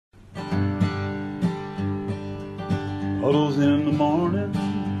Puddles in the morning,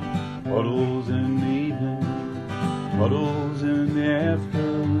 puddles in the evening, puddles in the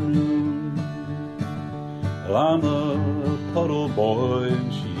afternoon. Well, I'm a puddle boy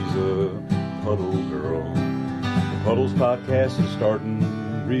and she's a puddle girl. The Puddles podcast is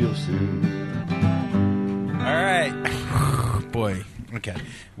starting real soon. All right. Boy. Okay.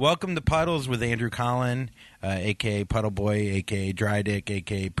 Welcome to Puddles with Andrew Collin, a.k.a. Puddle Boy, a.k.a. Dry Dick,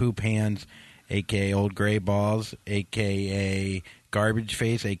 a.k.a. Poop Hands, a.k.a. Old Gray Balls, a.k.a. Garbage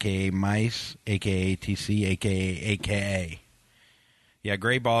Face, a.k.a. Mice, a.k.a. TC, a.k.a. a.k.a. Yeah,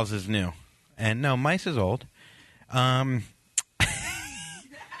 Gray Balls is new. And no, Mice is old. What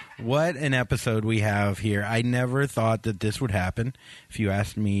an episode we have here. I never thought that this would happen. If you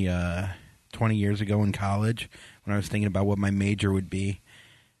asked me 20 years ago in college when I was thinking about what my major would be,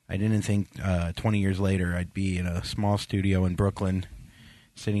 I didn't think 20 years later I'd be in a small studio in Brooklyn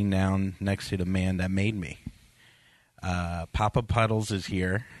sitting down next to the man that made me. Poppa Puddles is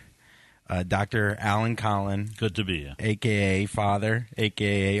here. Dr. Alan Collin. Good to be here. A.K.a. Father,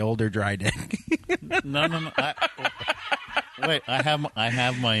 a.k.a. Older Dry Dick. No. Wait, I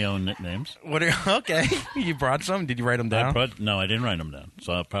have my own nicknames. Okay. You brought some? Did you write them down? No, I didn't write them down,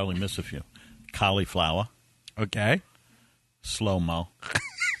 so I'll probably miss a few. Cauliflower. Okay. Slow-mo.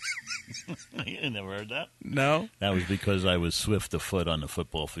 You never heard that? No. That was because I was swift of foot on the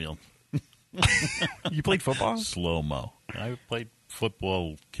football field. You played football? Slow-mo. I played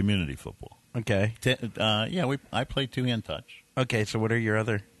football, community football. Okay. I played two-hand touch. Okay, so what are your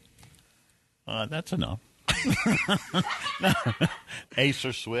other? That's enough. Ace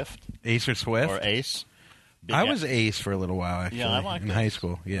or Swift. Ace or Swift? Or Ace. I was Ace for a little while, actually. Yeah, I liked in Ace. high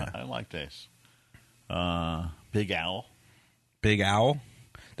school. Yeah. I liked Ace. Big Owl. Big Owl?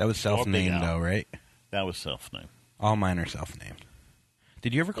 That was self-named, though, right? That was self-named. All mine are self-named.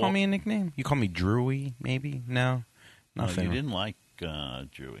 Did you ever call me a nickname? You called me Drewy, maybe? No? Nothing. You didn't like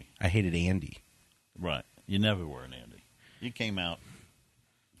Drewy. I hated Andy. Right. You never were an Andy. You came out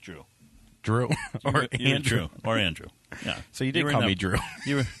Drew. Drew. Or Andrew. Or Andrew. Yeah. So you did call me Drew.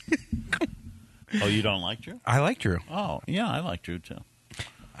 Oh, you don't like Drew? I like Drew. Oh, yeah, I like Drew, too.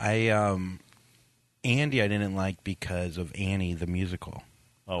 Andy I didn't like because of Annie the musical.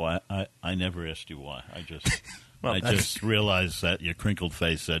 Oh, I never asked you why. I just just realized that your crinkled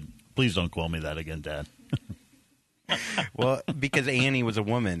face said, "Please don't call me that again, Dad." Well, because Annie was a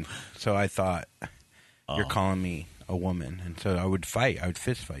woman, so I thought you're calling me a woman, and so I would fight. I would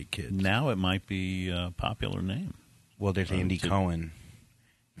fist fight kids. Now it might be a popular name. Well, there's Andy Cohen.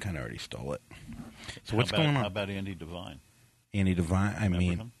 Kind of already stole it. So what's going on? How about Andy Devine? Andy Devine. I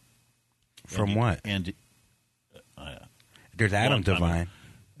mean, him? from Andy, what? Andy. There's Adam Devine.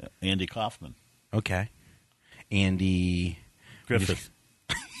 Andy Kaufman. Okay. Andy Griffith.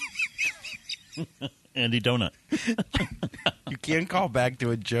 Andy Donut. You can't call back to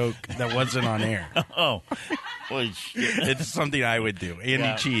a joke that wasn't on air. Oh. Well, it's something I would do.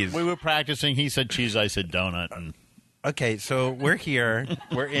 Andy Cheese. We were practicing. He said cheese. I said donut. And okay, so we're here.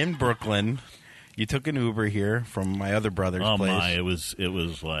 We're in Brooklyn. You took an Uber here from my other brother's place. Oh, my. It was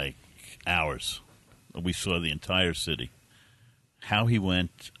like hours. We saw the entire city. How he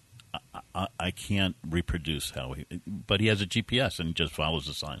went, I can't reproduce but he has a GPS and he just follows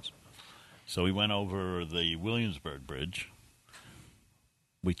the signs. So we went over the Williamsburg Bridge.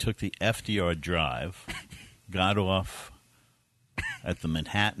 We took the FDR Drive, got off at the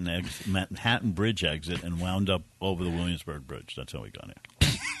Manhattan Bridge exit, and wound up over the Williamsburg Bridge. That's how we got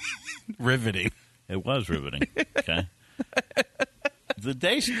here. Riveting. It was riveting. Okay. The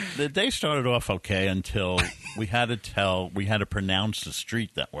day started off okay until we had to pronounce the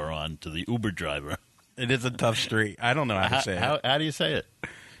street that we're on to the Uber driver. It is a tough street. I don't know how to say it. How do you say it?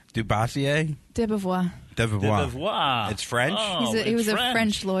 Dubassier? Debevois. Debevois. It's French? Oh, he was a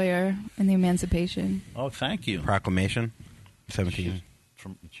French lawyer in the Emancipation. Oh, thank you. Proclamation? 17.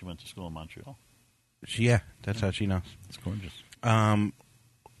 She went to school in Montreal. Yeah, that's how she knows. It's gorgeous.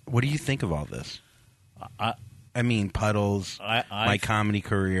 What do you think of all this? I mean, Puddles, my comedy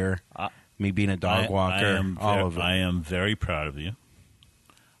career, me being a dog walker, all of it. I am very proud of you.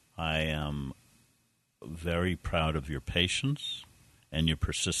 I am very proud of your patience and your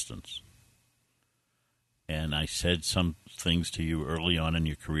persistence. And I said some things to you early on in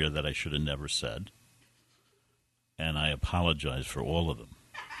your career that I should have never said. And I apologize for all of them.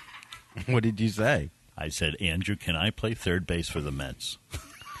 What did you say? I said, Andrew, can I play third base for the Mets?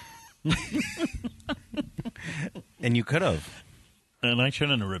 And you could have. And I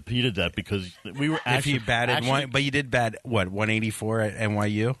shouldn't have repeated that because we were actually... If you batted one, but you did bat, what, 184 at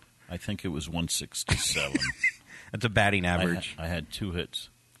NYU? I think it was 167. That's a batting average. I had 2 hits.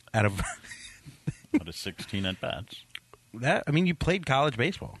 Out of 16 at-bats. You played college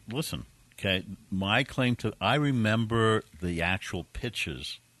baseball. Listen, okay, my claim to... I remember the actual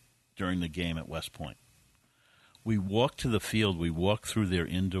pitches during the game at West Point. We walked to the field. We walked through their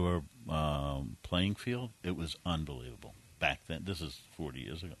indoor playing field. It was unbelievable back then. This is 40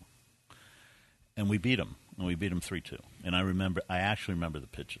 years ago. And we beat them. And we beat them 3-2. And I actually remember the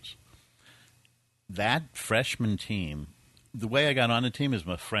pitches. That freshman team, the way I got on the team is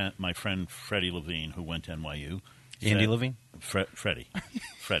my friend Freddie Levine, who went to NYU. Andy Levine? Freddie.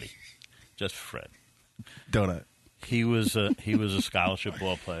 Just Fred. Donut. He was a scholarship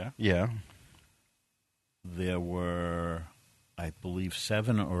ball player. Yeah. There were, I believe,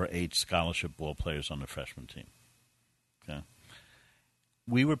 7 or 8 scholarship ball players on the freshman team. Okay.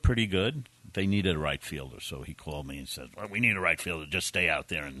 We were pretty good. They needed a right fielder, so he called me and said, well, we need a right fielder. Just stay out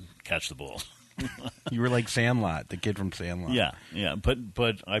there and catch the ball. You were like Sandlot, the kid from Sandlot. Yeah.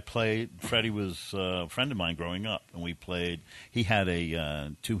 But I played. Freddie was a friend of mine growing up, and we played. He had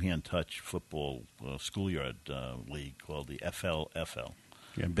a two-hand touch football schoolyard league called the FLFL.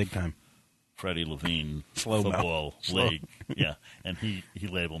 Yeah, big time. Freddie Levine Slow-mo. football league. Yeah, and he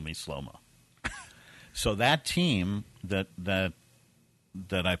labeled me slow-mo. So that team that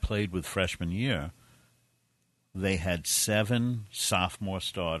I played with freshman year, they had 7 sophomore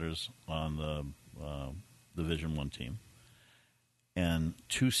starters on the Division I team and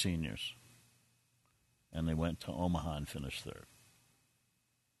 2 seniors. And they went to Omaha and finished third.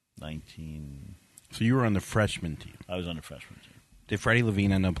 So you were on the freshman team. I was on the freshman team. Did Freddie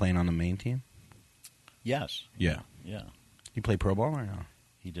Levine end up playing on the main team? Yes. Yeah. He played pro ball or no?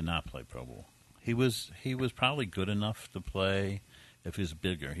 He did not play pro ball. He was probably good enough to play if he was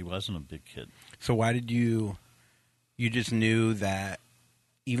bigger. He wasn't a big kid. So why did you just knew that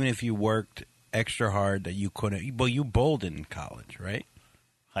even if you worked extra hard that you couldn't, well, you bowled in college, right?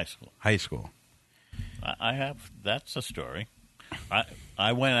 High school. High school. I have, that's a story.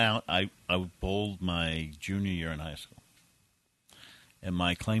 I went out, I bowled my junior year in high school. And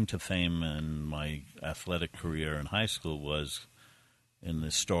my claim to fame in my athletic career in high school was in the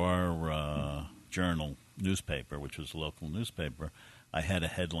Star Journal newspaper, which was a local newspaper. I had a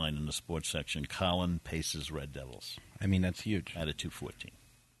headline in the sports section, Colin Pace's Red Devils. I mean, that's huge. I had a 214.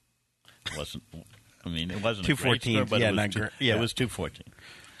 It wasn't a great 214, score, but yeah, it was not great. Yeah. It was 214.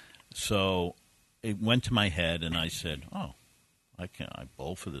 So it went to my head, and I said, oh, I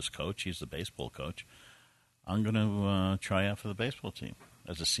bowl for this coach. He's the baseball coach. I'm going to try out for the baseball team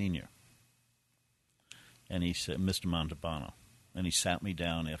as a senior. And he said, Mr. Montalbano. And he sat me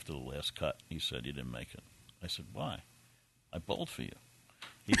down after the last cut. He said, you didn't make it. I said, why? I bowled for you.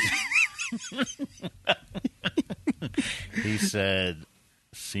 He said,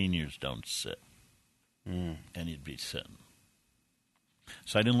 seniors don't sit. And he'd be sitting.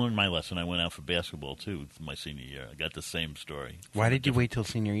 So I didn't learn my lesson. I went out for basketball, too, my senior year. I got the same story. Why did you wait till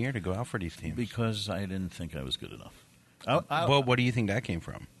senior year to go out for these teams? Because I didn't think I was good enough. Well, what do you think that came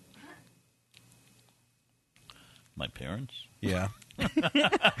from? My parents. Yeah.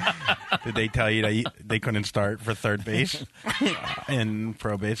 Did they tell you that they couldn't start for third base in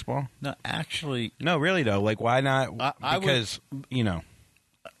pro baseball? No, actually. No, really, though. Like, why not? Because,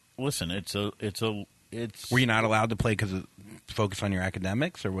 Listen, it's. Were you not allowed to play because of focus on your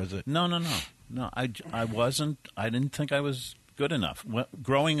academics, or was it? No. I wasn't. I didn't think I was good enough.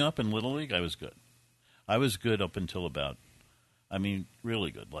 Growing up in Little League, I was good. I was good up until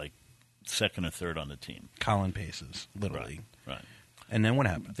really good, like second or third on the team. Colin Pace's Little League. Right. And then what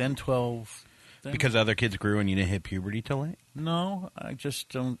happened? Then 12. Because other kids grew and you didn't hit puberty till late? No, I just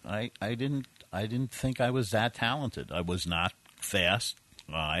don't. I didn't think I was that talented. I was not fast.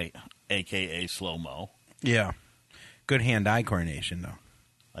 AKA slow-mo. Yeah. Good hand-eye coordination, though.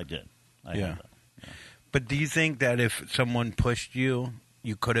 I did. I yeah. had that. Yeah. But do you think that if someone pushed you,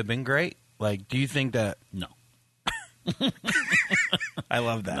 you could have been great? Like, do you think that... No. I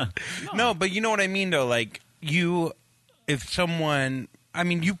love that. No, but you know what I mean, though? Like, if someone... I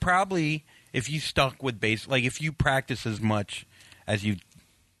mean, you probably... If you stuck with base... Like, if you practice as much as you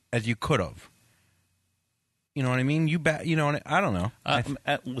could have... You know what I mean? I don't know.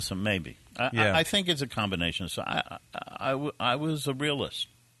 Listen, maybe. Yeah. I think it's a combination. So I was a realist.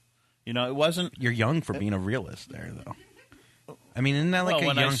 It wasn't. You're young for being a realist there, though. I mean, isn't that like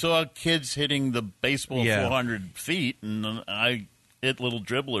when I saw kids hitting the baseball 400 feet, and I hit little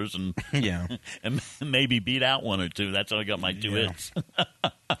dribblers and and maybe beat out one or two. That's how I got my 2 hits.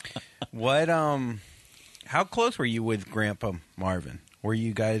 What? How close were you with Grandpa Marvin? Were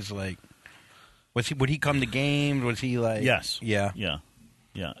you guys like? Would he come to games? Was he like? Yes. Yeah.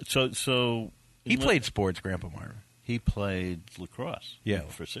 So he played sports, Grandpa Marvin. He played lacrosse. Yeah.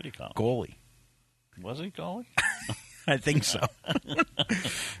 For City College. Goalie. Was he goalie? I think so.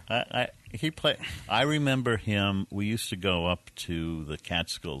 He played. I remember him. We used to go up to the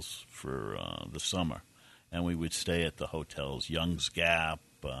Catskills for the summer, and we would stay at the hotels, Young's Gap.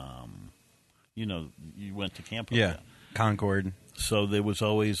 You went to camp. Yeah, Concord. So there was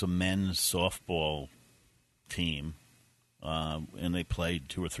always a men's softball team, and they played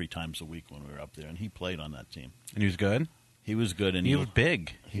 2 or 3 times a week when we were up there. And he played on that team. And he was good? He was good. And he was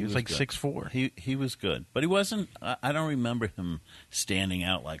big. He was like good. 6'4". He was good. But he wasn't – I don't remember him standing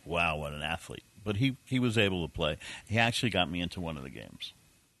out like, wow, what an athlete. But he was able to play. He actually got me into one of the games.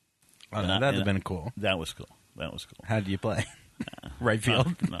 Oh, that would have been cool. That was cool. How did you play? Right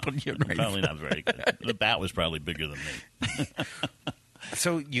field? No, Put you in right probably field. not very good. The bat was probably bigger than me.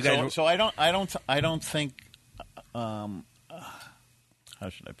 So you guys... So I don't think... how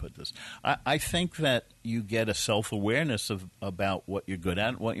should I put this? I think that you get a self-awareness about what you're good at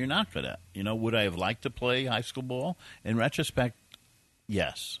and what you're not good at. Would I have liked to play high school ball? In retrospect,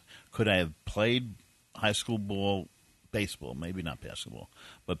 yes. Could I have played high school ball, baseball, maybe not basketball,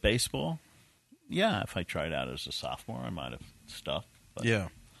 but baseball? Yeah, if I tried out as a sophomore, I might have stuck. But, yeah.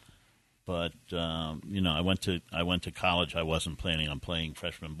 But I went to college. I wasn't planning on playing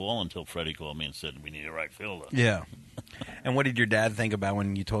freshman ball until Freddie called me and said we need a right fielder. Yeah. And what did your dad think about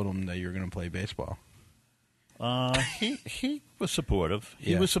when you told him that you were going to play baseball? He was supportive.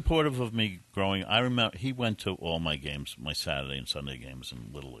 He was supportive of me growing. I remember he went to all my games, my Saturday and Sunday games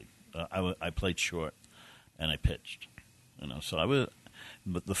in Little League. I played short and I pitched. So I was.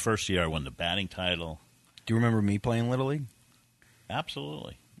 But the first year I won the batting title. Do you remember me playing Little League?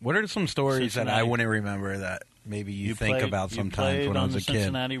 Absolutely. What are some stories Cincinnati. that I wouldn't remember that maybe you think played, about sometimes when I was a the kid?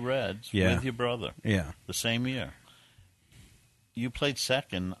 Cincinnati Reds with your brother. Yeah. The same year. You played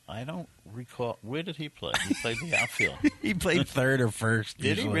second. I don't recall. Where did he play? He played the outfield. He played third or first.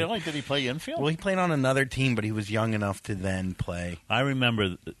 Did usually. he really? Did he play infield? Well, he played on another team, but he was young enough to then play. I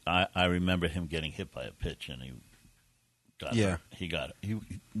remember him getting hit by a pitch, and he got hurt.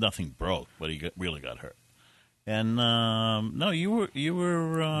 Nothing broke, but he really got hurt. And no, you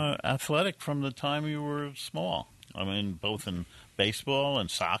were athletic from the time you were small. I mean, both in baseball and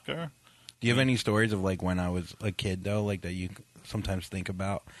soccer. Do you have any stories of like when I was a kid though, like that you sometimes think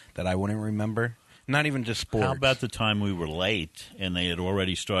about that I wouldn't remember? Not even just sports. How about the time we were late and they had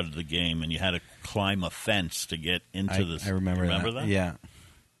already started the game and you had to climb a fence to get into the? I remember that. Remember that? Yeah.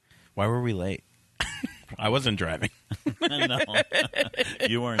 Why were we late? I wasn't driving. No,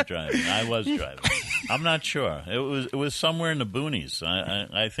 you weren't driving. I was driving. I'm not sure. It was somewhere in the boonies.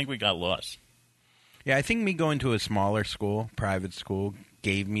 I think we got lost. Yeah, I think me going to a smaller school, private school,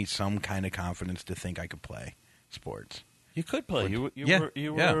 gave me some kind of confidence to think I could play sports. You could play.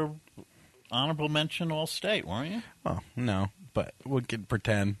 You were honorable mention all state, weren't you? Oh no, but we could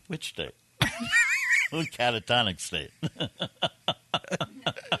pretend. Which state? Catatonic State.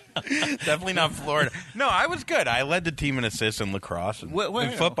 Definitely not Florida. No, I was good. I led the team in assists in lacrosse. And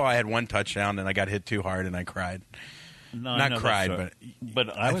in football, I had one touchdown, and I got hit too hard, and I cried. No, not cried,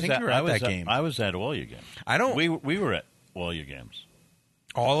 but I think you were at that game. I was at all your games. I don't. We were at all your games.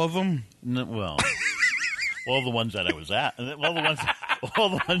 All of them? No, well, all the ones that I was at. All the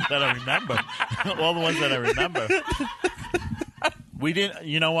ones that I remember. All the ones that I remember. We didn't.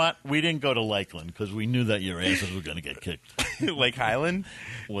 You know what? We didn't go to Lakeland because we knew that your asses were going to get kicked. Lake Highland?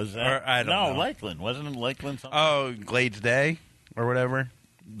 Was that? Or, I don't know. Lakeland. Wasn't it Lakeland? Something? Oh, Glades Day or whatever.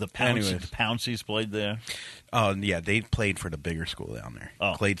 The Pouncies played there. Oh yeah, they played for the bigger school down there.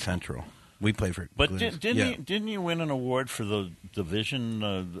 Oh. Glades Central. We played for. But didn't you win an award for the division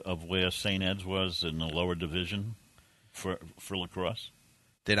of where St. Ed's was in the lower division for lacrosse?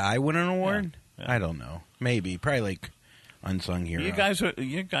 Did I win an award? Yeah. I don't know. Maybe. Probably like unsung hero. You guys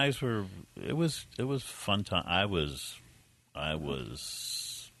were. It was fun time. I was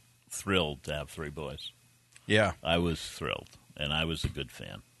thrilled to have 3 boys. Yeah, I was thrilled, and I was a good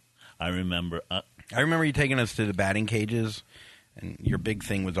fan. I remember you taking us to the batting cages, and your big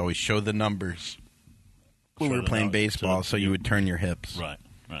thing was always show the numbers. We were playing baseball, so you would turn your hips. Right.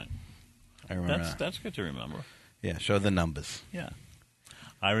 I remember that. That's good to remember. Yeah, show the numbers. Yeah.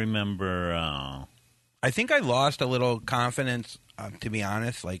 I remember... I think I lost a little confidence, to be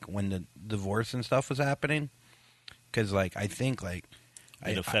honest, like when the divorce and stuff was happening. Because, like, I think, like...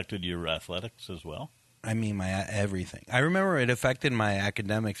 It affected your athletics as well? I mean, my everything. I remember it affected my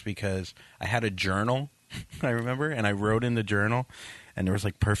academics because I had a journal, I remember, and I wrote in the journal, and there was,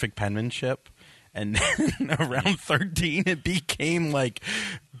 like, perfect penmanship. And then around 13, it became, like,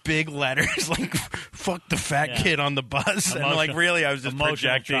 big letters, like, fuck the fat kid on the bus. And, like, really, I was just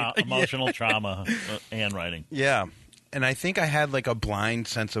projecting. Emotional trauma handwriting. Yeah. And I think I had, like, a blind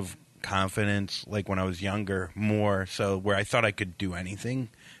sense of confidence, like when I was younger, more so where I thought I could do anything.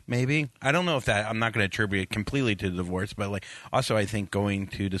 Maybe I don't know if that. I'm not going to attribute it completely to the divorce, but like also I think going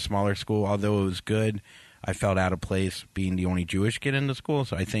to the smaller school, although it was good, I felt out of place being the only Jewish kid in the school.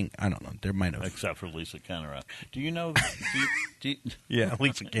 So I think I don't know. There might have, except for Lisa Kennerak. Do you know? yeah,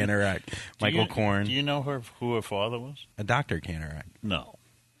 Lisa Kennerak, Michael Korn. Do you know who her father was? A Dr. Kennerak. No,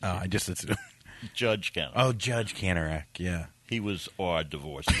 I just assumed. Judge Kennerak. Oh, Judge Kennerak. Yeah, he was our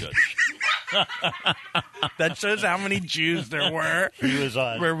divorce judge. That shows how many Jews there were. He was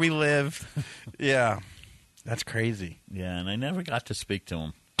on where we lived. Yeah, that's crazy. Yeah, and I never got to speak to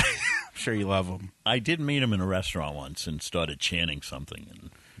him. I'm sure you love him. I did meet him in a restaurant once and started chanting something. And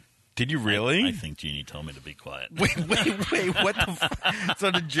did you really? I think Jeannie told me to be quiet. Wait! What the?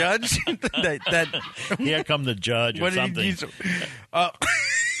 So the judge? that here come the judge or something.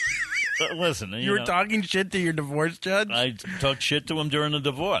 Listen, you were talking shit to your divorce judge? I talked shit to him during the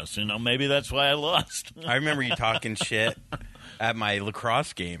divorce. Maybe that's why I lost. I remember you talking shit at my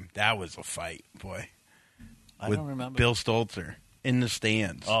lacrosse game. That was a fight, boy. I don't remember. Bill Stolzer in the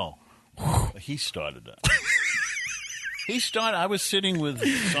stands. Oh, he started that. I was sitting with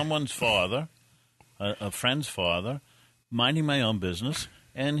someone's father, a friend's father, minding my own business,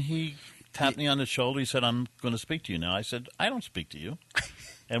 and he tapped me on the shoulder. He said, "I'm going to speak to you now." I said, "I don't speak to you."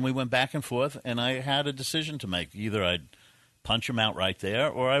 And we went back and forth, and I had a decision to make. Either I'd punch him out right there,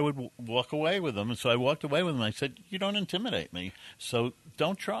 or I would walk away with him. And so I walked away with him. I said, "You don't intimidate me, so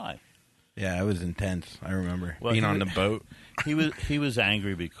don't try." Yeah, it was intense. I remember being on the boat. He was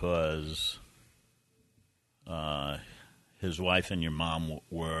angry because his wife and your mom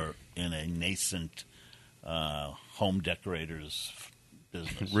were in a nascent home decorators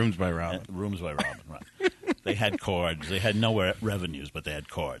business. Rooms by Robin. Right. They had cards. They had no revenues, but they had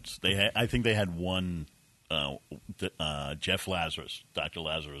cards. I think they had one. Jeff Lazarus, Dr.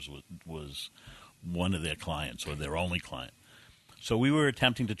 Lazarus, was one of their clients or their only client. So we were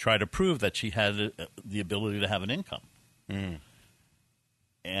attempting to try to prove that she had the ability to have an income. Mm.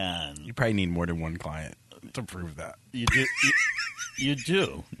 And you probably need more than one client to prove that. You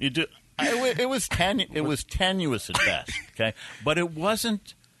do. You do. It was tenuous at best. Okay, but it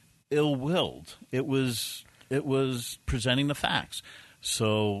wasn't ill-willed. It was presenting the facts.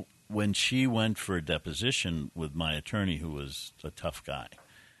 So when she went for a deposition with my attorney, who was a tough guy,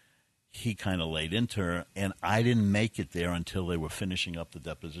 he kind of laid into her, and I didn't make it there until they were finishing up the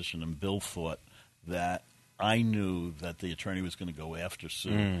deposition. And Bill thought that I knew that the attorney was going to go after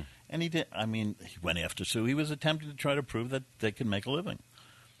Sue, and he did. I mean, he went after Sue. He was attempting to try to prove that they could make a living,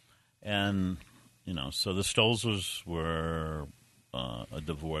 and so the Stolzers were a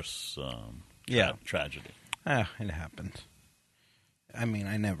divorce tragedy. It happens. I mean,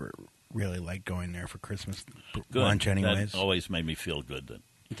 I never really liked going there for Christmas Good. lunch anyways. That always made me feel good that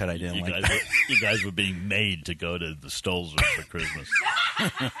I didn't like you guys were being made to go to the Stolzers for Christmas.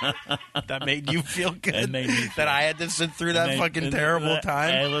 That made you feel good? It made me feel that I had to sit through that fucking terrible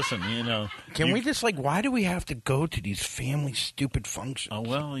time? Hey, listen, Can we just, why do we have to go to these family stupid functions? Oh,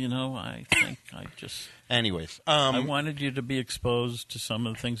 well, I think I just... Anyways. I wanted you to be exposed to some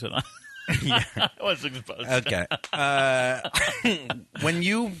of the things that I was exposed to. Okay. When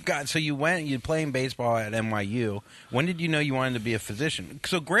you you're playing baseball at NYU. When did you know you wanted to be a physician?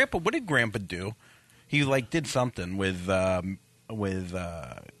 So what did Grandpa do? He did something with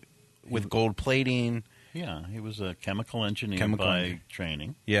gold plating. Yeah, he was a chemical engineer by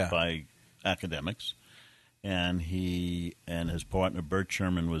training, by academics. And he and his partner, Bert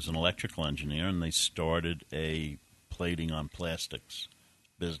Sherman, was an electrical engineer, and they started a plating on plastics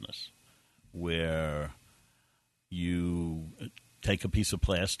business where you take a piece of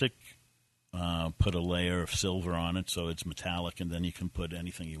plastic, put a layer of silver on it so it's metallic, and then you can put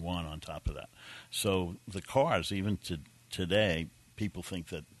anything you want on top of that. So the cars, even today, people think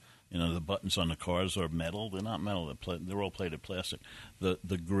that the buttons on the cars are metal. They're not metal. They're all plated plastic. The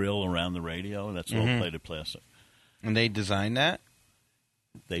grill around the radio, that's all plated plastic. And they designed that?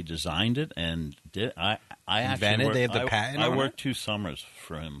 They designed it and did. I actually invented. They have the patent. I worked 2 summers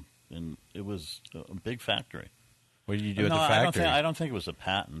for him, and it was a big factory. What did you do at the factory? I don't think it was a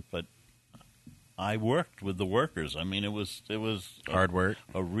patent, but I worked with the workers. I mean, it was hard work,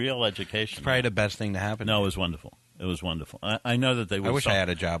 a real education. It's probably the best thing to happen. No, it was wonderful. It was wonderful. I know that they were. I wish I had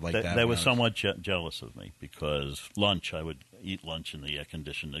a job like that. They were somewhat jealous of me because I would eat lunch in the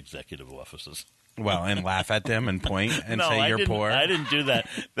air-conditioned executive offices. Well, and laugh at them and point and say you're poor. I didn't do that.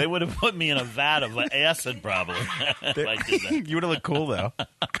 They would have put me in a vat of acid, probably. If I did that. You would have looked cool, though.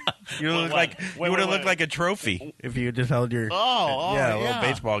 You would have looked like a trophy if you just held your little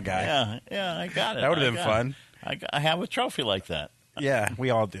baseball guy. Yeah, I got it. That would have been fun. I have a trophy like that. Yeah, we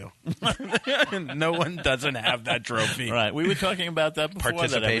all do. No one doesn't have that trophy. Right. We were talking about that before.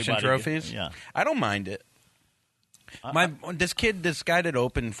 Participation that trophies? Yeah. I don't mind it. This guy that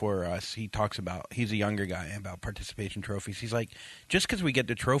opened for us, he talks about, he's a younger guy, about participation trophies. He's like, just because we get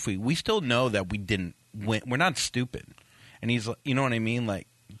the trophy, we still know that we didn't win. We're not stupid. And he's, you know what I mean? Like,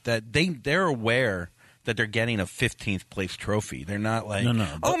 that they're aware that they're getting a 15th place trophy. They're not like,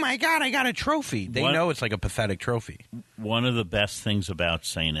 oh my God, I got a trophy. They know it's like a pathetic trophy. One of the best things about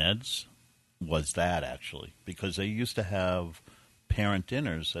St. Ed's was that, actually, because they used to have parent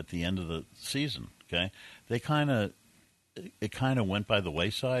dinners at the end of the season, okay? It kind of went by the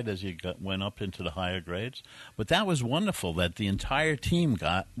wayside as you went up into the higher grades. But that was wonderful that the entire team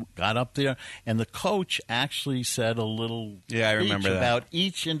got up there, and the coach actually said a little I remember speech that. about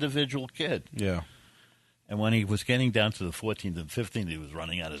each individual kid. Yeah. And when he was getting down to the 14th and 15th, he was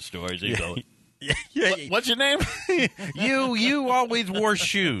running out of stories. He'd go, Yeah. what's your name? You always wore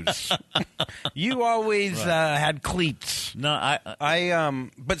shoes. You always had cleats. No,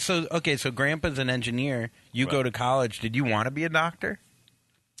 But so Grandpa's an engineer. You go to college. Did you want to be a doctor?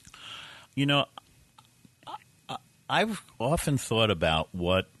 You know, I've often thought about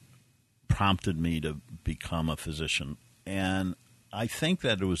what prompted me to become a physician, and I think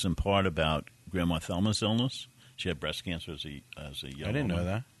that it was in part about Grandma Thelma's illness. She had breast cancer as a young I didn't woman. know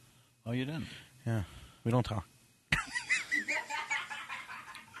that. Oh, you didn't? Yeah, we don't talk.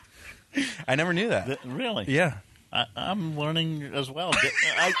 I never knew that. Really? Yeah. I'm learning as well.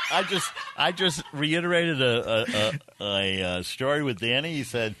 I just reiterated a story with Danny. He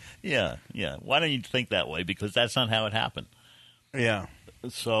said, "Yeah. Why don't you think that way? Because that's not how it happened." Yeah.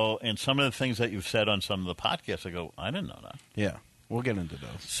 So, and some of the things that you've said on some of the podcasts, I go, I didn't know that. Yeah, we'll get into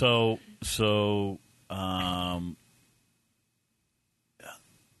those. So,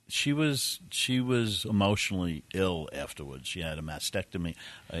 she was emotionally ill afterwards. She had a mastectomy.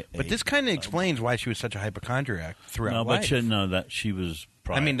 But this kind of explains why she was such a hypochondriac throughout life. That she was.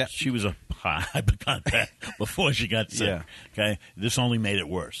 She was a hypochondriac before she got sick. Yeah. Okay, this only made it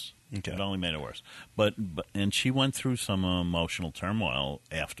worse. Okay. It only made it worse. But she went through some emotional turmoil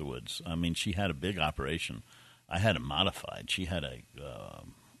afterwards. I mean, she had a big operation. I had it modified. She had a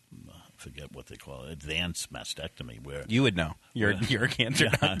I forget what they call it, advanced mastectomy. Where you would know. You're a cancer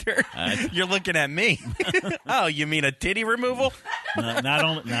doctor. You're looking at me. Oh, you mean a titty removal? Not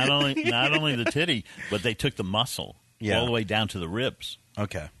only the titty, but they took the muscle all the way down to the ribs.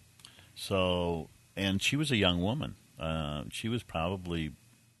 Okay. So, and she was a young woman. She was probably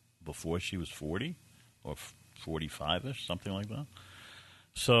before she was 40 or 45-ish, something like that.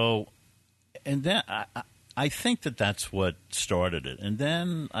 So, and then I think that's what started it. And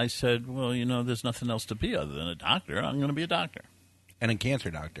then I said, well, there's nothing else to be other than a doctor. I'm going to be a doctor. And a cancer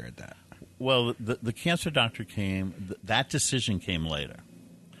doctor at that. Well, the cancer doctor came, that decision came later.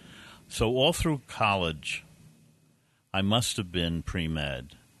 So all through college, I must have been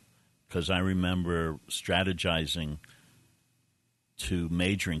pre-med because I remember strategizing to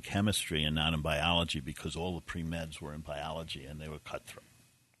major in chemistry and not in biology because all the pre-meds were in biology and they were cutthroat.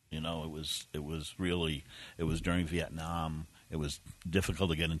 It was during Vietnam. It was difficult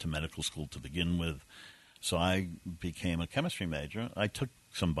to get into medical school to begin with. So I became a chemistry major. I took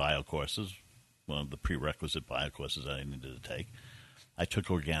some bio courses, one of the prerequisite bio courses that I needed to take. I took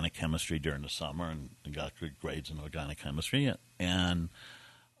organic chemistry during the summer and got good grades in organic chemistry. And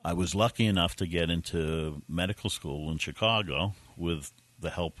I was lucky enough to get into medical school in Chicago with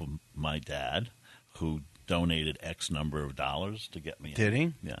the help of my dad, who donated X number of dollars to get me in. Did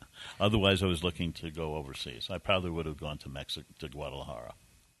he? Yeah. Otherwise, I was looking to go overseas. I probably would have gone to Mexico, to Guadalajara.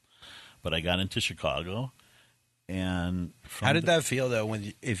 But I got into Chicago, and how did that feel though?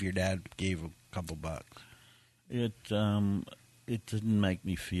 If your dad gave a couple bucks, it didn't make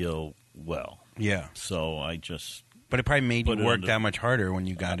me feel well. Yeah. So I just. But it probably made you work that much harder when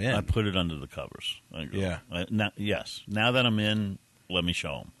you got in. I put it under the covers. Yeah. Now that I'm in, let me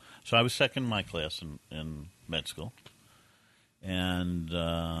show them. So I was second in my class in med school, and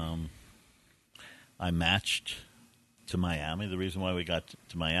I matched to Miami. The reason why we got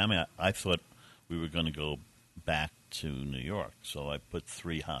to Miami, I thought we were going to go back to New York. So I put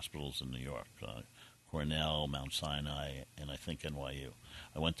 3 hospitals in New York, Cornell, Mount Sinai, and I think NYU.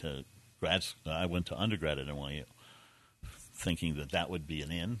 I went to undergrad at NYU, thinking that would be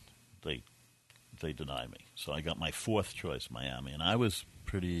an in. They denied me. So I got my 4th choice, Miami, and I was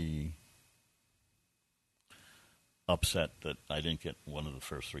pretty upset that I didn't get one of the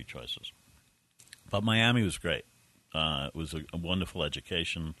first 3 choices. But Miami was great. It was a wonderful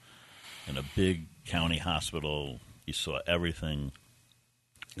education in a big county hospital. You saw everything.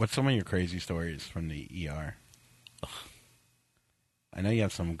 What's some of your crazy stories from the ER? I know you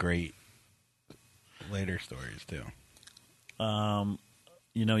have some great later stories, too.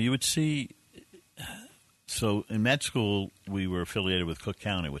 You would see. So in med school, we were affiliated with Cook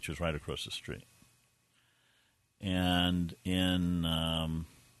County, which was right across the street. And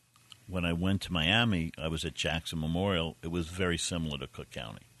when I went to Miami, I was at Jackson Memorial. It was very similar to Cook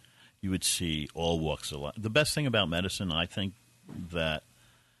County. You would see all walks of life. The best thing about medicine, I think, that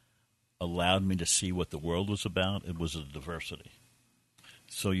allowed me to see what the world was about, it was the diversity.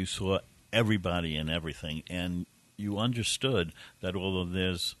 So you saw everybody and everything, and you understood that although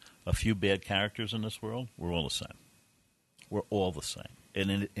there's a few bad characters in this world, we're all the same. We're all the same.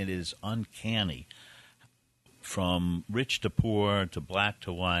 And it is uncanny, from rich to poor to black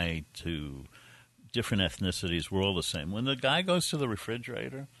to white to different ethnicities, we're all the same. When the guy goes to the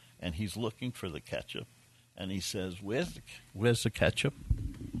refrigerator and he's looking for the ketchup, and he says, where's the ketchup?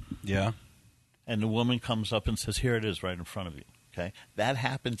 Yeah. And the woman comes up and says, here it is right in front of you. Okay? That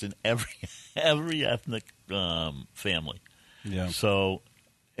happens in every ethnic family. Yeah. So,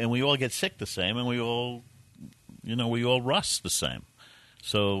 and we all get sick the same, and we all rust the same.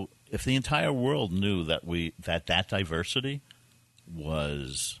 So if the entire world knew that that diversity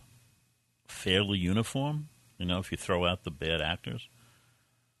was fairly uniform, if you throw out the bad actors,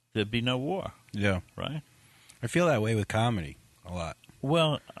 there'd be no war. Yeah. Right? I feel that way with comedy a lot.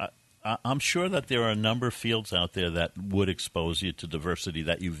 Well, I'm sure that there are a number of fields out there that would expose you to diversity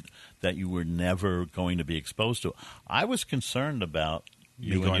that you were never going to be exposed to. I was concerned about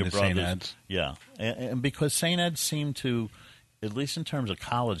you and your brothers. St. Ed's. Yeah, and because St. Ed's seemed to, at least in terms of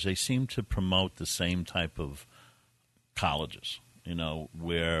college, they seemed to promote the same type of colleges.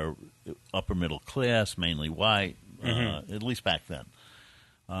 Where upper middle class, mainly white, at least back then.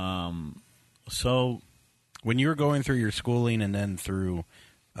 So when you were going through your schooling and then through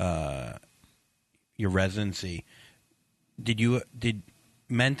your residency, did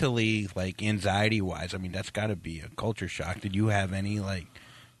mentally, like anxiety wise, I mean, that's got to be a culture shock. Did you have any like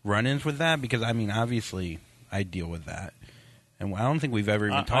run-ins with that? Because I mean, obviously, I deal with that, and I don't think we've ever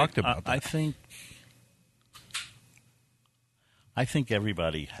even talked about that. I think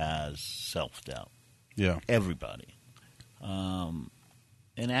everybody has self-doubt. Yeah, everybody, and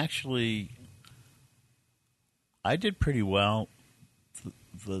actually, I did pretty well.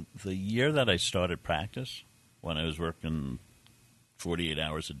 The year that I started practice, when I was working 48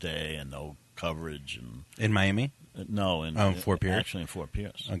 hours a day and no coverage, and in Miami, no, in Fort Pierce, actually in Fort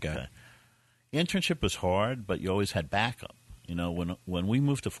Pierce. Okay. Internship was hard, but you always had backup. When we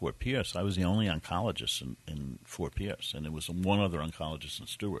moved to Fort Pierce, I was the only oncologist in Fort Pierce, and there was one other oncologist in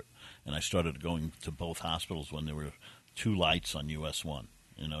Stewart. And I started going to both hospitals when there were two lights on US 1.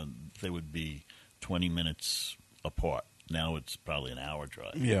 They would be 20 minutes apart. Now it's probably an hour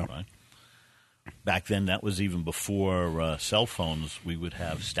drive. Yeah. Right? Back then, that was even before cell phones. We would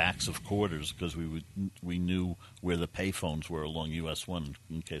have stacks of quarters because we knew where the pay phones were along US 1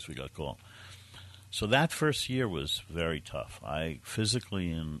 in case we got called. So that first year was very tough. I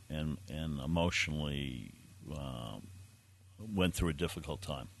physically and emotionally went through a difficult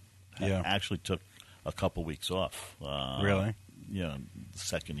time. Yeah. I actually took a couple weeks off. Really? The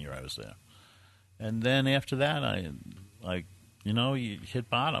second year I was there. And then after that, you hit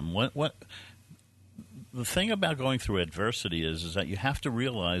bottom. What the thing about going through adversity is that you have to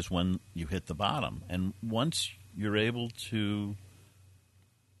realize when you hit the bottom. And once you're able to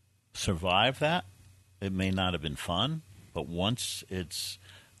survive that, it may not have been fun, but once it's,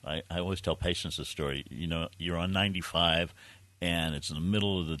 I always tell patients this story, you're on 95 and it's in the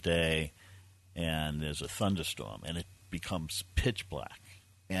middle of the day and there's a thunderstorm and it becomes pitch black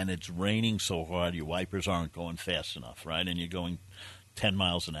and it's raining so hard your wipers aren't going fast enough, right? And you're going 10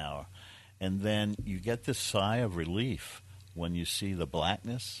 miles an hour. And then you get this sigh of relief when you see the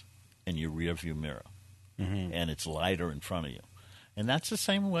blackness in your rearview mirror and it's lighter in front of you. And that's the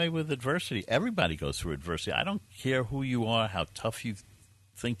same way with adversity. Everybody goes through adversity. I don't care who you are, how tough you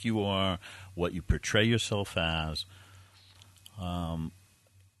think you are, what you portray yourself as. And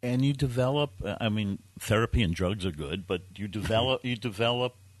you develop, therapy and drugs are good, but you develop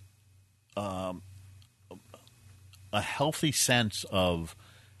a healthy sense of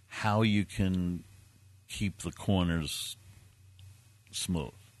how you can keep the corners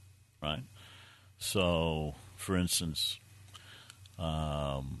smooth, right? So, for instance,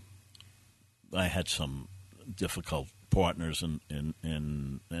 I had some difficult partners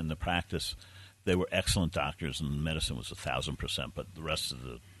in the practice. They were excellent doctors, and medicine was 1,000%. But the rest of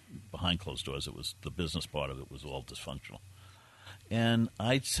the behind closed doors, it was the business part of it was all dysfunctional. And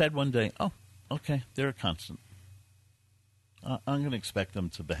I said one day, "Oh, okay, they're a constant. I'm going to expect them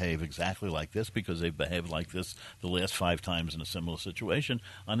to behave exactly like this because they've behaved like this the last 5 times in a similar situation.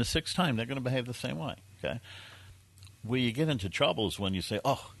 On the 6th time, they're going to behave the same way. Okay. Where you get into trouble is when you say,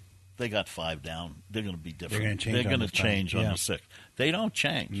 "Oh, they got 5 down. They're going to be different. They're going to change on the 6th." They don't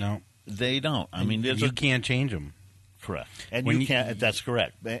change. No, they don't. I mean, you can't change them. Correct, and you can't. That's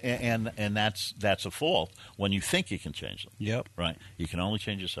correct, and that's a fault when you think you can change them. Yep. Right. You can only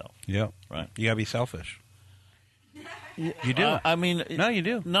change yourself. Yep. Right. You gotta be selfish. You do. I mean, no, you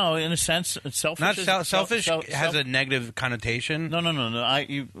do. No, in a sense, selfish. Not selfish has a negative connotation. No.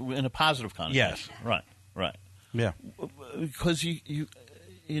 In a positive connotation. Yes. Right. Yeah. Because you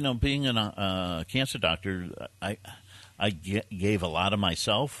being a cancer doctor, I gave a lot of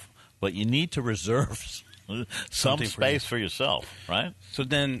myself, but you need to reserve some space for yourself, right? So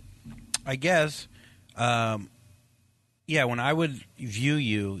then, I guess, when I would view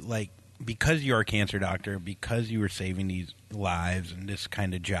you, like, because you're a cancer doctor, because you were saving these lives and this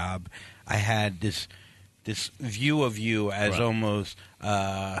kind of job, I had this view of you as almost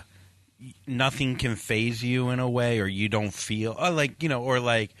nothing can faze you in a way, or you don't feel I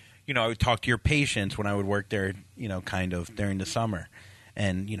would talk to your patients when I would work there, kind of during the summer.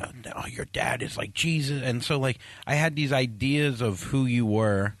 And, your dad is like Jesus. And so, like, I had these ideas of who you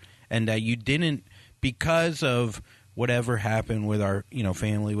were, and that you didn't, because of whatever happened with our,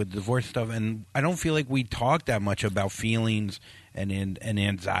 family, with divorce stuff. And I don't feel like we talked that much about feelings and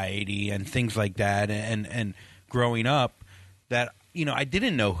anxiety and things like that. And growing up, that, I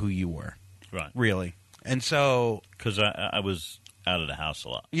didn't know who you were. Right. Really. And so. Because I was out of the house a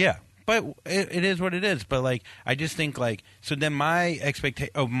lot. Yeah. But it is what it is. But, like, I just think, like, so then my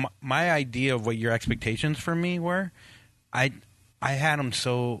idea of what your expectations for me were, I had them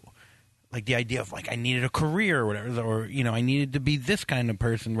so, like, the idea of, like, I needed a career or whatever, or, I needed to be this kind of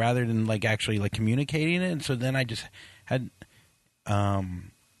person rather than, like, actually, like, communicating it. And so then I just had,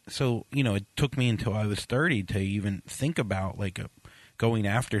 it took me until I was 30 to even think about, like, going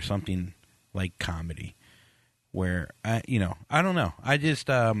after something like comedy, where, I don't know. I just,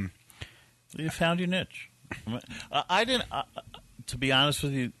 you found your niche. I didn't. To be honest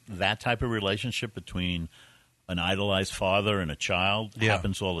with you, that type of relationship between an idolized father and a child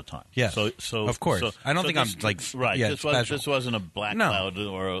happens all the time. Yes. So of course, I don't think I'm like right. Yeah, this wasn't a black cloud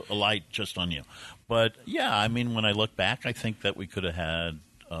or a light just on you. But yeah, I mean, when I look back, I think that we could have had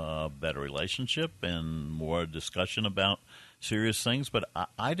a better relationship and more discussion about serious things. But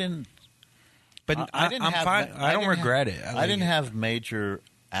I didn't. But I'm fine. I don't regret it. I didn't have major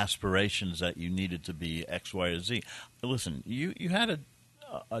aspirations that you needed to be X, Y, or Z. Listen, you had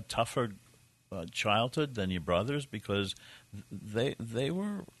a tougher childhood than your brothers because they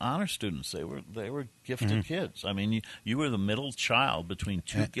were honor students. They were gifted kids. I mean, you were the middle child between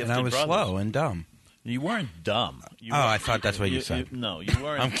two gifted brothers. And I was slow and dumb. You weren't dumb. I thought that's what you said. No, you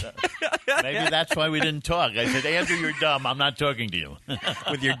weren't. Maybe that's why we didn't talk. I said, Andrew, you're dumb. I'm not talking to you.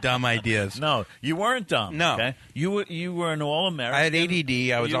 With your dumb ideas. No, you weren't dumb. No. Okay? You were an All-American. I had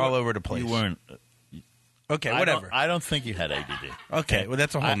ADD. I was all over the place. You weren't. Okay, whatever. I don't think you had ADD. Okay, well,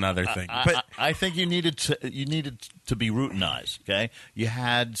 that's a whole nother thing. But I think you needed to be routinized, okay? You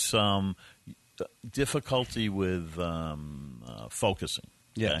had some difficulty with focusing.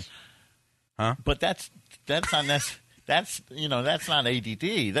 Okay? Yes. Huh? But that's not that's not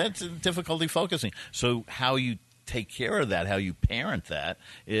ADD. That's difficulty focusing. So how you take care of that, how you parent that,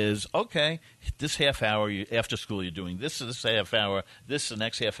 is okay. This half hour after school, you're doing this half hour. This the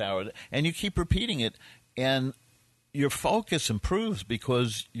next half hour, and you keep repeating it, and your focus improves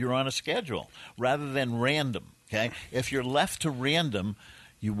because you're on a schedule rather than random. Okay, if you're left to random,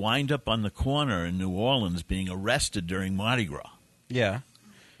 you wind up on the corner in New Orleans being arrested during Mardi Gras. Yeah.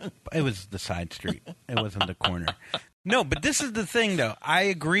 It was the side street. It wasn't the corner. No, but this is the thing, though. I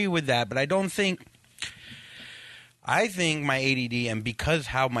agree with that, but I think my ADD, and because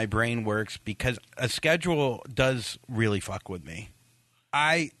how my brain works, because a schedule does really fuck with me,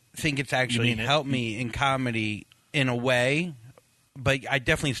 I think it's actually helped me in comedy in a way, but I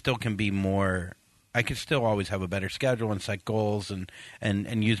definitely still can be more – I could still always have a better schedule and set goals and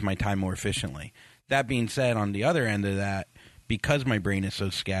use my time more efficiently. That being said, on the other end of that, because my brain is so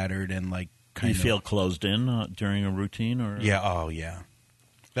scattered and like kind of... Do you feel closed in during a routine? Or Yeah, oh yeah.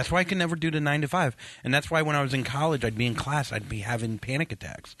 That's why I could never do the 9 to 5. And that's why when I was in college, I'd be in class, I'd be having panic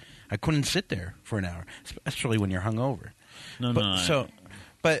attacks. I couldn't sit there for an hour, especially when you're hungover.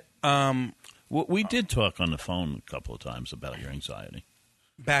 We did talk on the phone a couple of times about your anxiety.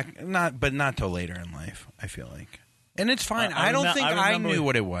 Not till later in life, I feel like. And it's fine. I don't think I knew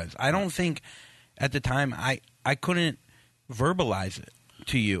what it was. I don't think at the time I couldn't verbalize it.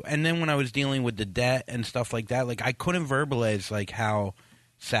 to you. And then when I was dealing with the debt and stuff like that, like I couldn't verbalize like how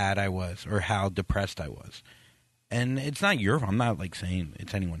sad I was or how depressed I was. And it's not your fault. I'm not like saying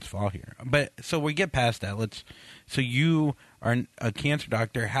it's anyone's fault here. But so we get past that. So you are a cancer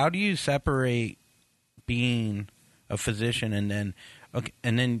doctor. How do you separate being a physician and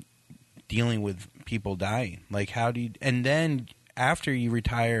then dealing with people dying? Like how do you? And then after you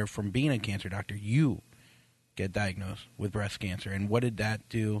retire from being a cancer doctor, you get diagnosed with breast cancer. And what did that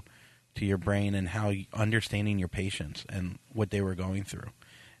do to your brain and how understanding your patients and what they were going through?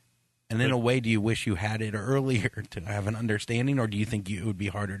 And in a way, do you wish you had it earlier to have an understanding, or do you think it would be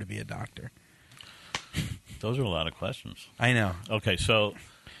harder to be a doctor? Those are a lot of questions. I know. Okay, so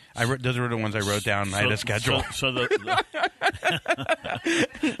those were the ones I wrote down. I had a schedule.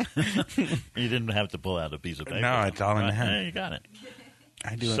 You didn't have to pull out a piece of paper. No, it's all in the head. Yeah, you got it.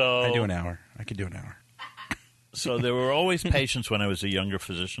 I do an hour. I could do an hour. So there were always patients when I was a younger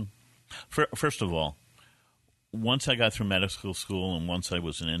physician. First of all, once I got through medical school and once I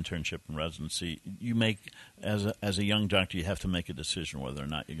was in internship and residency, you make, as a young doctor, you have to make a decision whether or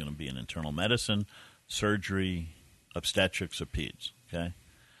not you're going to be in internal medicine, surgery, obstetrics, or peds, okay?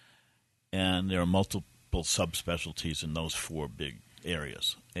 And there are multiple subspecialties in those 4 big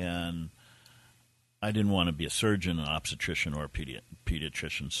areas. And I didn't want to be a surgeon, an obstetrician, or a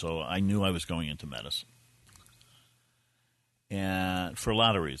pediatrician, so I knew I was going into medicine. And for a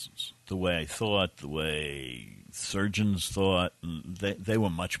lot of reasons, the way I thought, the way surgeons thought, they were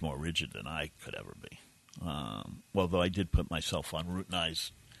much more rigid than I could ever be. Although I did put myself on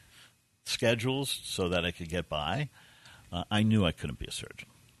routinized schedules so that I could get by, I knew I couldn't be a surgeon.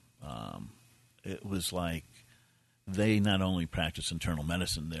 It was like they not only practice internal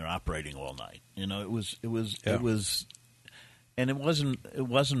medicine, they're operating all night. You know, it was, and it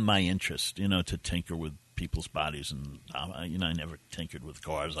wasn't my interest, to tinker with people's bodies, and I never tinkered with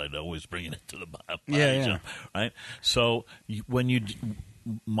cars. I'd always bring it to the body, right? So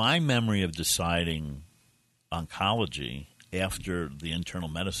my memory of deciding oncology after the internal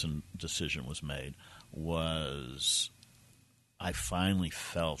medicine decision was made was I finally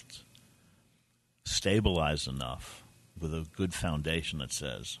felt stabilized enough with a good foundation that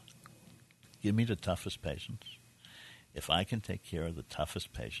says, give me the toughest patients. If I can take care of the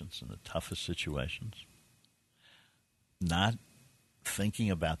toughest patients in the toughest situations, not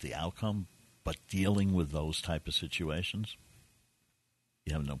thinking about the outcome, but dealing with those type of situations,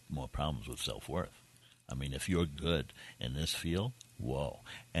 you have no more problems with self-worth. I mean, if you're good in this field, whoa.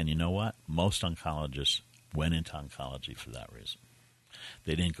 And you know what? Most oncologists went into oncology for that reason.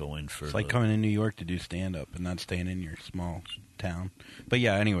 They didn't go in for... It's like coming to New York to do stand-up and not staying in your small town. But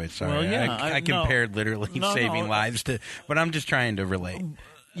yeah, anyway, sorry. Well, yeah, I compared literally saving lives to... But I'm just trying to relate.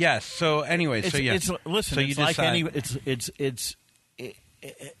 Yes, so anyway, It's like any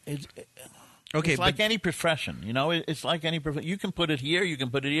profession, It's like any profession. You can put it here, you can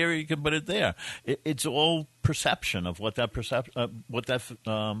put it here, you can put it there. It's all perception of what that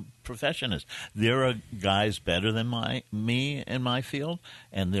profession is. There are guys better than me in my field,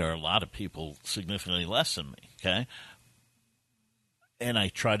 and there are a lot of people significantly less than me. Okay. And I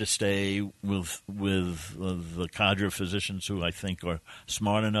try to stay with the cadre of physicians who I think are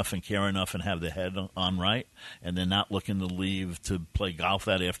smart enough and care enough and have their head on right, and they're not looking to leave to play golf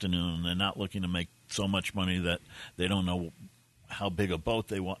that afternoon, and they're not looking to make so much money that they don't know how big a boat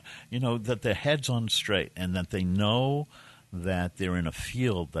they want. That their head's on straight and that they know that they're in a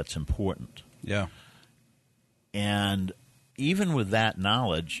field that's important. Yeah. And even with that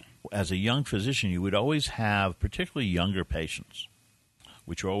knowledge, as a young physician, you would always have particularly younger patients,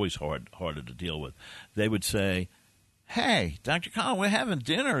 which are always harder to deal with. They would say, hey, Dr. Collin, we're having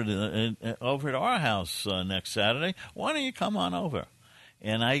dinner over at our house next Saturday. Why don't you come on over?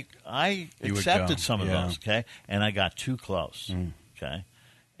 And I accepted some of those, okay? And I got too close, okay?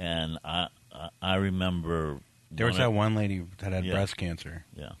 And I remember... There was that one lady that had breast cancer.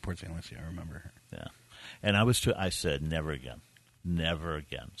 Yeah. Port St. Lucie, I remember her. Yeah. And I said, never again. Never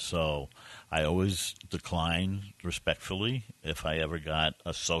again. So I always declined respectfully if I ever got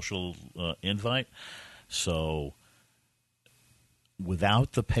a social invite. So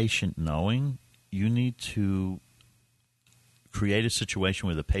without the patient knowing, you need to create a situation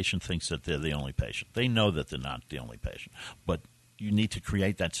where the patient thinks that they're the only patient. They know that they're not the only patient, but you need to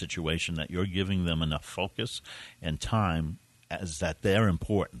create that situation that you're giving them enough focus and time as that they're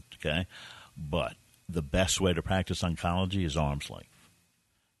important, okay? But the best way to practice oncology is arm's length,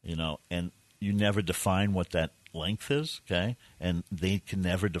 and you never define what that length is, okay? And they can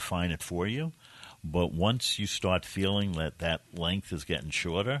never define it for you. But once you start feeling that length is getting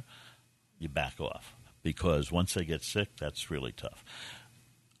shorter, you back off, because once they get sick, that's really tough.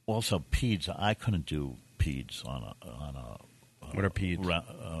 also peds. I couldn't do peds on a What are peds?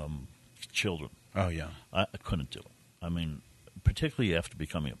 Children. Oh, yeah. I couldn't do it. I mean, particularly after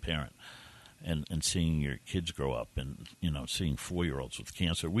becoming a parent and seeing your kids grow up and, seeing 4-year-olds with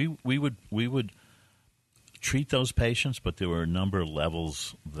cancer. We would treat those patients, but there were a number of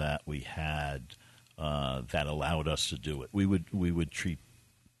levels that we had that allowed us to do it. We would treat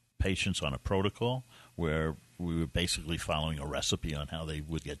patients on a protocol where we were basically following a recipe on how they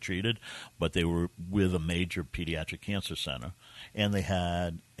would get treated, but they were with a major pediatric cancer center, and they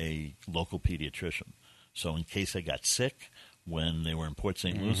had a local pediatrician. So in case they got sick when they were in Port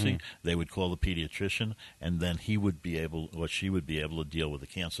St. Lucie, they would call the pediatrician, and then he would be able, or she would be able to deal with the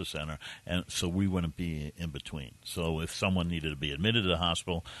cancer center, and so we wouldn't be in between. So if someone needed to be admitted to the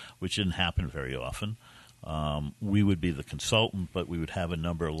hospital, which didn't happen very often, we would be the consultant, but we would have a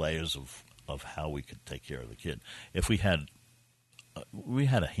number of layers of how we could take care of the kid. If we had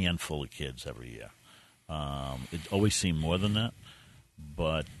a handful of kids every year. It always seemed more than that,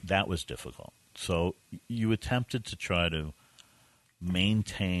 but that was difficult. So you attempted to try to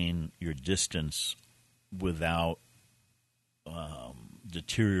maintain your distance without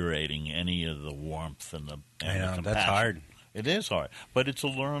deteriorating any of the warmth and the compassion. That's hard. It is hard, but it's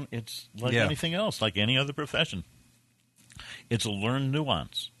like anything else, like any other profession. It's a learned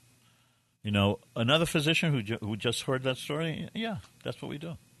nuance. Another physician who just heard that story, yeah, that's what we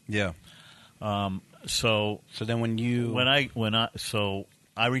do. Yeah. So then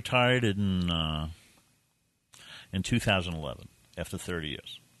I retired in 2011 after 30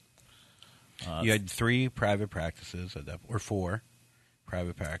 years. You had 3 private practices or 4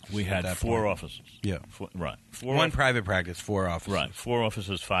 private practices. We had 4 offices. Yeah. Right. 1 private practice, 4 offices. Right. 4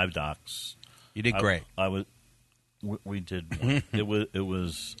 offices, 5 docs. You did great. We did. It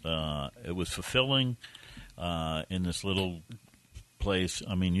was fulfilling in this little place.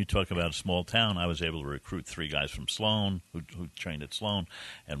 I mean, you talk about a small town. I was able to recruit 3 guys from Sloan who trained at Sloan,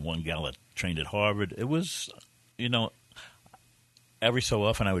 and 1 gal that trained at Harvard. It was, every so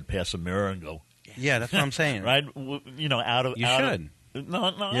often I would pass a mirror and go, yeah, that's what I'm saying. Right? You should.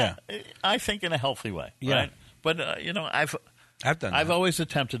 No. Yeah. I think in a healthy way. Yeah. Right? But I've done. I've always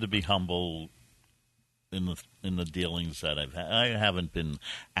attempted to be humble in the dealings that I've had. I haven't been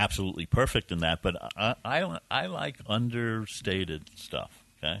absolutely perfect in that, but I like understated stuff.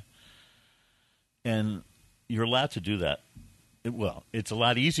 Okay, and you're allowed to do that. It's a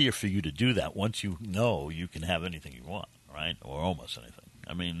lot easier for you to do that once you know you can have anything you want, right, or almost anything.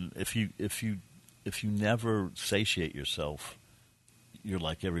 I mean, if you never satiate yourself, you're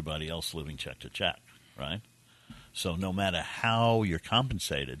like everybody else living check to check, right? So no matter how you're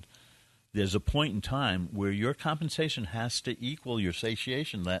compensated, there's a point in time where your compensation has to equal your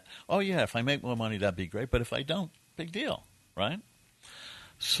satiation. That, oh, yeah, if I make more money, that'd be great. But if I don't, big deal, right?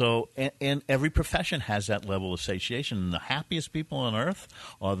 So, and every profession has that level of satiation. And the happiest people on earth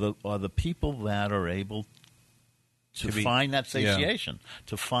are the people that are able to find that satiation.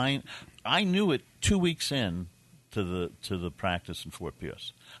 Yeah. I knew it 2 weeks in to the practice in Fort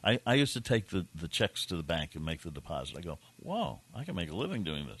Pierce. I used to take the checks to the bank and make the deposit. I go, whoa, I can make a living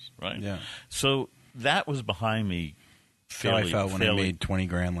doing this, right? Yeah. So that was behind me. That's how I felt when I made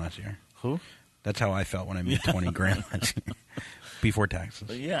 $20,000 last year. Who? That's how I felt when I made $20,000 last year before taxes.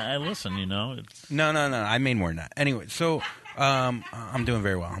 But yeah, listen, it's No. I made more than that. Anyway, so I'm doing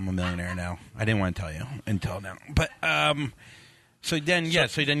very well. I'm a millionaire now. I didn't want to tell you until now, but. So then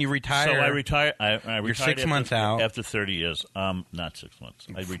you retire. So I retired. I retired. You're 6 months out after 30 years. Not 6 months.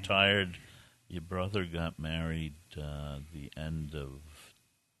 I retired. Your brother got married the end of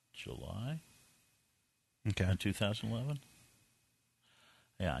July. Okay. In 2011.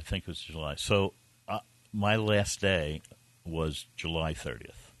 Yeah, I think it was July. So my last day was July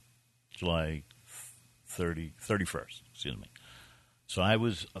 30th. July 31st. Excuse me. So I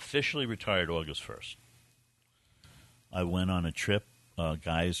was officially retired August 1st. I went on a trip,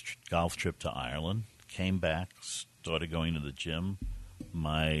 guy's golf trip to Ireland, came back, started going to the gym.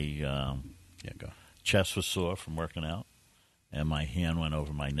 My chest was sore from working out, and my hand went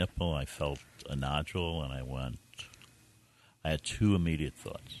over my nipple. I felt a nodule, and I had 2 immediate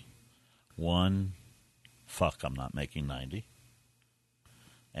thoughts. One, fuck, I'm not making 90.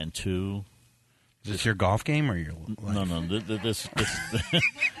 And 2... Is this your golf game or your life? No, this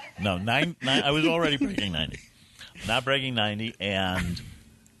no, 9, I was already breaking 90. Not breaking 90, and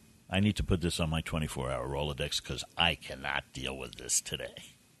I need to put this on my 24-hour Rolodex because I cannot deal with this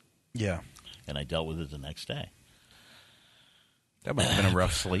today. Yeah. And I dealt with it the next day. That must have been a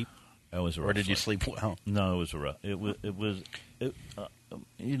rough sleep. That was a rough Or did you sleep well? No, it was a rough.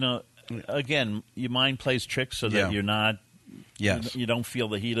 Again, your mind plays tricks so that you're not Yes. You don't feel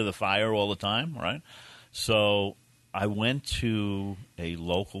the heat of the fire all the time, right? So I went to a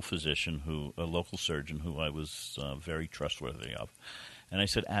local physician, a local surgeon who I was very trustworthy of. And I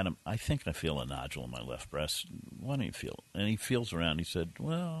said, Adam, I think I feel a nodule in my left breast. Why don't you feel it? And he feels around. He said,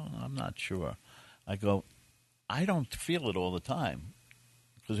 well, I'm not sure. I go, I don't feel it all the time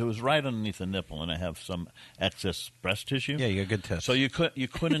because it was right underneath the nipple, and I have some excess breast tissue. Yeah, you got good tits. So you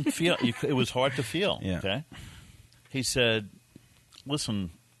couldn't feel. It was hard to feel. Yeah. Okay. He said,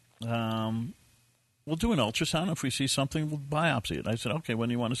 listen, we'll do an ultrasound. If we see something, we'll biopsy it. I said, okay, when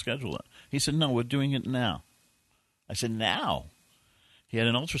do you want to schedule it? He said, no, we're doing it now. I said, now? He had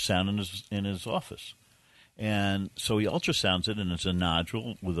an ultrasound in his office. And so he ultrasounds it, and it's a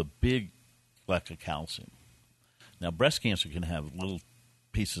nodule with a big fleck of calcium. Now, breast cancer can have little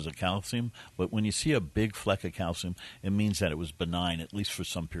pieces of calcium, but when you see a big fleck of calcium, it means that it was benign, at least for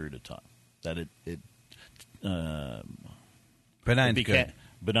some period of time. That Benign is good.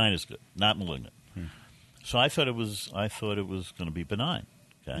 Benign is good, not malignant. So I thought it was going to be benign.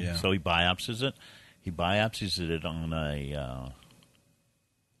 Okay, Yeah. So he biopsies it. He biopsies it on a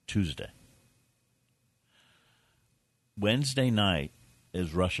Tuesday. Wednesday night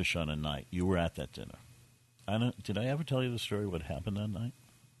is Rosh Hashanah night. You were at that dinner. Did I ever tell you the story what happened that night?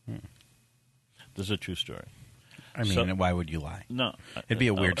 This is a true story. I mean, why would you lie? No. It'd be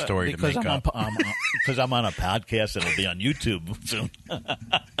a weird story to make up. Because I'm on a podcast and it'll be on YouTube soon.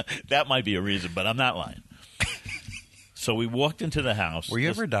 That might be a reason, but I'm not lying. So we walked into the house. Were you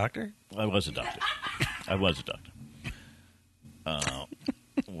ever a doctor? I was a doctor.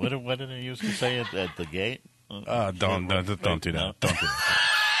 What did I used to say at the gate? Don't do that. No. Don't do that.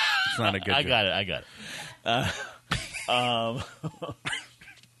 It's not a good I joke. got it.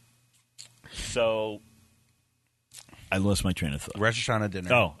 So I lost my train of thought. Rosh Hashanah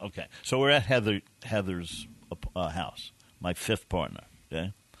dinner. Oh, okay. So we're at Heather's house, my fifth partner.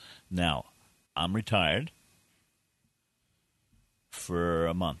 Okay. Now, I'm retired for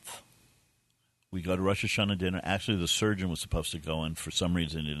a month. We go to Rosh Hashanah dinner. Actually, the surgeon was supposed to go in. For some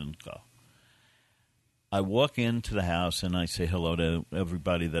reason, he didn't go. I walk into the house, and I say hello to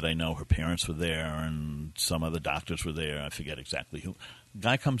everybody that I know. Her parents were there, and some other doctors were there. I forget exactly who.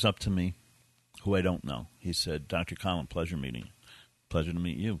 Guy comes up to me, who I don't know. He said, Dr. Collin, pleasure meeting you. Pleasure to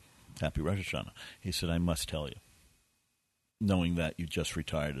meet you. Happy Rosh Hashanah. He said, I must tell you, knowing that you just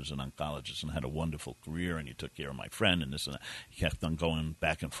retired as an oncologist and had a wonderful career and you took care of my friend and this and that. He kept on going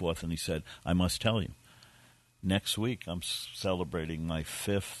back and forth, and he said, I must tell you, next week I'm celebrating my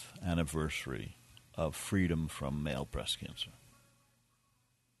 5th anniversary of freedom from male breast cancer.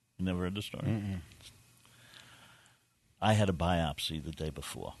 You never heard the story? Mm-mm. I had a biopsy the day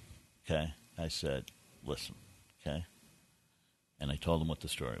before, okay? I said, listen, okay? And I told him what the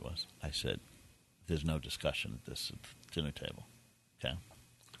story was. I said, there's no discussion at this dinner table, okay?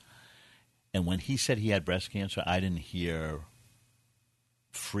 And when he said he had breast cancer, I didn't hear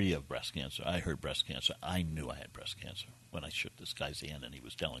free of breast cancer. I heard breast cancer. I knew I had breast cancer when I shook this guy's hand and he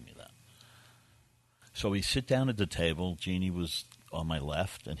was telling me that. So we sit down at the table. Jeannie was on my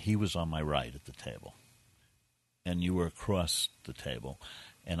left, and he was on my right at the table. And you were across the table.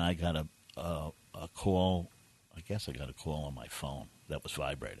 And I got a call. I guess I got a call on my phone that was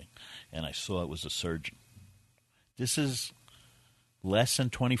vibrating. And I saw it was a surgeon. This is less than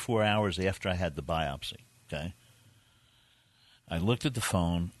 24 hours after I had the biopsy, okay? I looked at the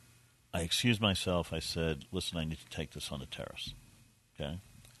phone. I excused myself. I said, listen, I need to take this on the terrace, okay?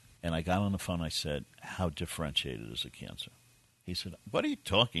 And I got on the phone. I said, how differentiated is the cancer? He said, what are you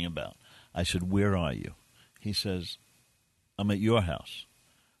talking about? I said, where are you? He says, I'm at your house.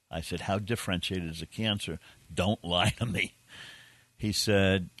 I said, how differentiated is the cancer? Don't lie to me. He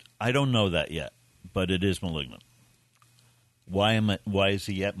said, I don't know that yet, but it is malignant. Why is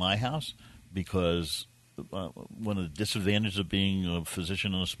he at my house? Because one of the disadvantages of being a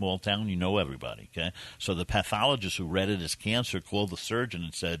physician in a small town, you know everybody, okay? So the pathologist who read it as cancer called the surgeon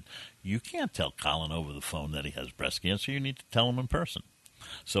and said, you can't tell Colin over the phone that he has breast cancer. You need to tell him in person.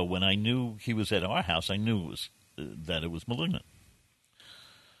 So when I knew he was at our house, I knew that it was malignant.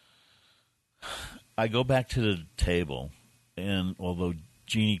 I go back to the table, and although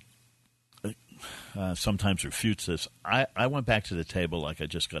Jeannie sometimes refutes this, I went back to the table like I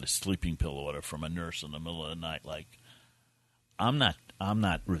just got a sleeping pill order from a nurse in the middle of the night. Like, I'm not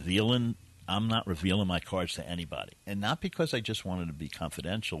revealing my cards to anybody, and not because I just wanted to be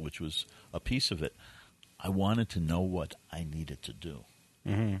confidential, which was a piece of it. I wanted to know what I needed to do,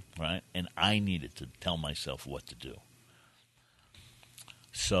 right? And I needed to tell myself what to do.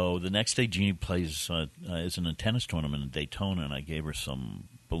 So the next day, Jeannie plays is in a tennis tournament in Daytona, and I gave her some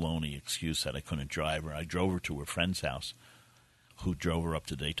baloney excuse that I couldn't drive her. I drove her to her friend's house, who drove her up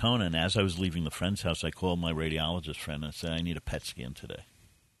to Daytona. And as I was leaving the friend's house, I called my radiologist friend and I said, I need a PET scan today.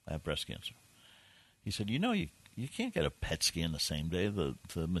 I have breast cancer. He said, you can't get a PET scan the same day.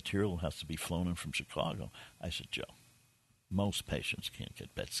 The material has to be flown in from Chicago. I said, Joe, most patients can't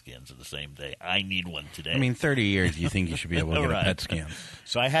get PET scans the same day. I need one today. I mean, 30 years, you think you should be able to get a PET scan.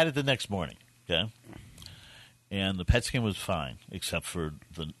 So I had it the next morning, okay? And the PET scan was fine, except for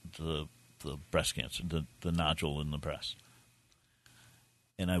the breast cancer, the nodule in the breast.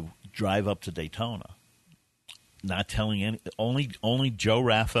 And I drive up to Daytona, not telling only Joe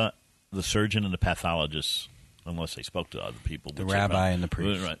Raffa, the surgeon, and the pathologist, unless they spoke to other people. The rabbi and the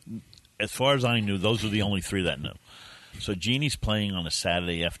priest. Right. As far as I knew, those were the only three that knew. So Jeannie's playing on a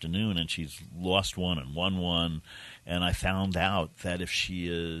Saturday afternoon, and she's lost one and won one. And I found out that if she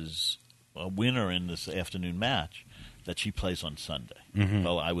is a winner in this afternoon match, that she plays on Sunday. Mm-hmm.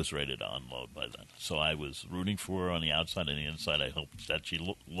 Well, I was ready to unload by then. So I was rooting for her on the outside and the inside. I hoped that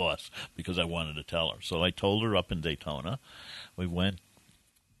she lost because I wanted to tell her. So I told her up in Daytona. We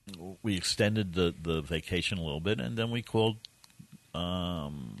extended the vacation a little bit, and then we called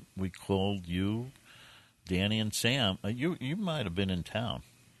you, Danny, and Sam. You might have been in town.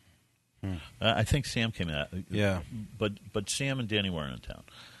 I think Sam came out. Yeah. But Sam and Danny weren't in town.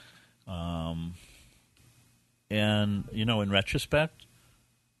 And, in retrospect,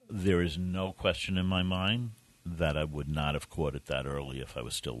 there is no question in my mind that I would not have caught it that early if I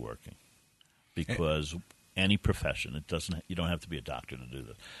was still working. Because any profession, you don't have to be a doctor to do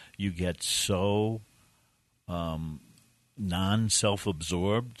this. You get so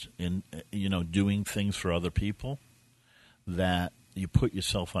non-self-absorbed in, doing things for other people that you put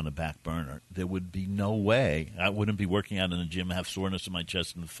yourself on the back burner. There would be no way I wouldn't be working out in the gym, have soreness in my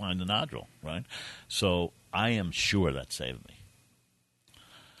chest, and find the nodule, right? So I am sure that saved me.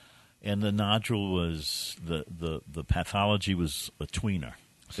 And the nodule was the pathology was a tweener.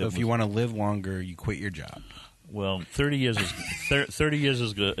 So if you want to live longer, you quit your job. Well, 30 years is 30 years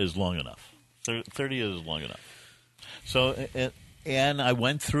is long enough. 30 years is long enough. So and I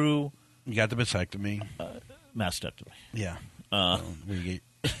went through. You got the vasectomy, mastectomy. Yeah. I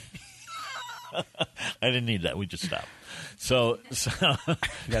didn't need that. We just stopped. So you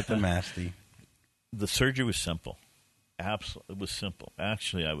got the masty. The surgery was simple. Absolutely, it was simple.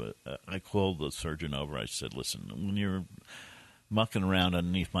 Actually, I called the surgeon over. I said, "Listen, when you're mucking around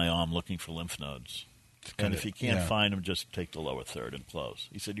underneath my arm looking for lymph nodes, and if you can't find them, just take the lower third and close."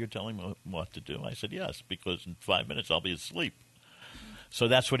 He said, "You're telling me what to do?" I said, "Yes, because in 5 minutes I'll be asleep." So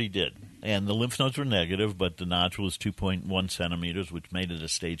that's what he did. And the lymph nodes were negative, but the nodule was 2.1 centimeters, which made it a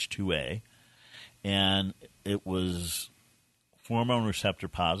stage 2A. And it was hormone receptor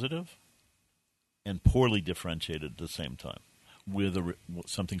positive and poorly differentiated at the same time, with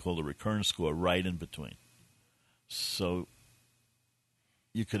something called a recurrence score right in between. So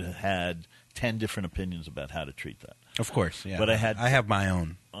you could have had 10 different opinions about how to treat that. Of course, yeah. But I have my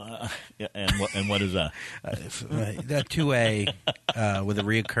own. And what is that? That 2A with a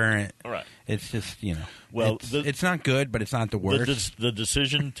reoccurrent. Right. It's just, well, it's not good, but it's not the worst. The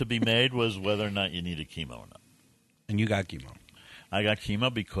decision to be made was whether or not you needed chemo or not. And you got chemo. I got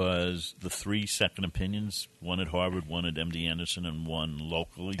chemo because the 3 second opinions, one at Harvard, one at MD Anderson, and one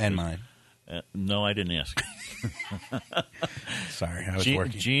locally. And mine. No, I didn't ask you. Sorry, I was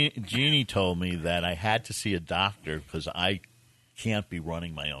working. Jeannie told me that I had to see a doctor because I can't be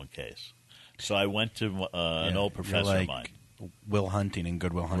running my own case. So I went to an old professor of mine. Will Hunting and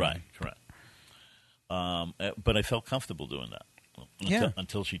Good Will Hunting. Right, correct. But I felt comfortable doing that.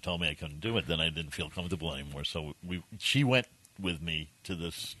 Until she told me I couldn't do it, then I didn't feel comfortable anymore. So she went with me to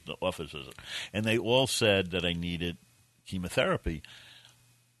the office visit. And they all said that I needed chemotherapy.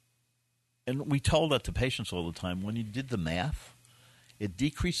 And we told that to patients all the time. When you did the math, it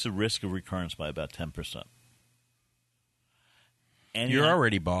decreased the risk of recurrence by about 10%. You're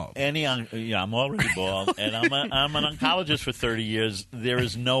already bald. I'm already bald, and I'm an oncologist for 30 years. There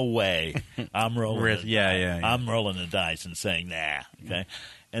is no way I'm rolling. I'm rolling the dice and saying nah. Okay,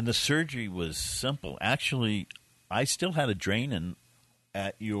 and the surgery was simple. Actually, I still had a drain in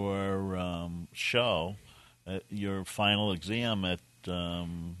at your show, at your final exam at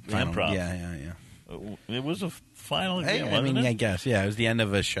Improv. Yeah. It was a final exam, wasn't it? I guess. Yeah, it was the end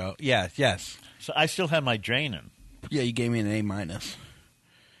of a show. Yes. So I still had my drain in. Yeah, you gave me an A-.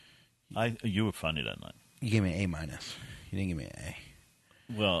 You were funny that night. You gave me an A-. You didn't give me an A.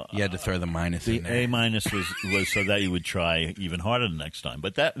 Well, you had to throw the minus in there. The A- was so that you would try even harder the next time.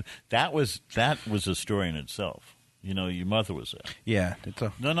 But that was a story in itself. Your mother was there. Yeah.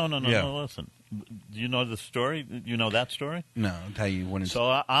 No. Listen. Do you know the story? You know that story? No. I'll tell you when it's...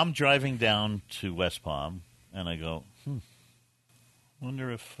 So I'm driving down to West Palm, and I go,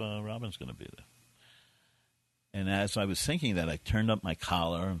 Wonder if Robin's going to be there. And as I was thinking that, I turned up my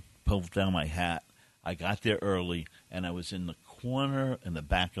collar and pulled down my hat. I got there early, and I was in the corner in the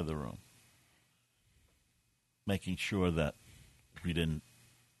back of the room, making sure that we didn't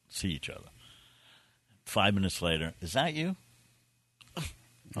see each other. 5 minutes later, is that you?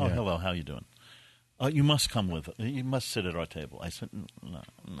 Oh, hello, how you doing? Oh, you must come with us. You must sit at our table. I said, no,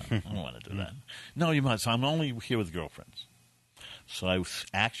 I don't want to do that. No, you must. I'm only here with girlfriends. So I was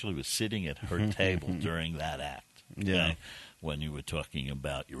sitting at her table during that act. Okay, when you were talking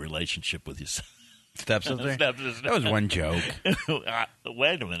about your relationship with your stepsister. That was one joke.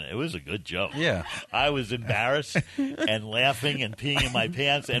 Wait a minute, it was a good joke. Yeah, I was embarrassed and laughing and peeing in my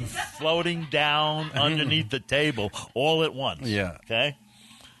pants and floating down underneath the table all at once. Yeah, okay,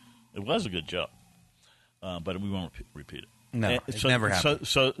 it was a good joke, but we won't repeat it. No, it never happened.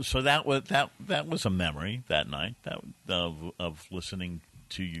 So that was a memory that night of listening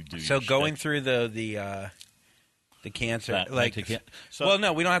to you do. So your going shtick. through the cancer, well,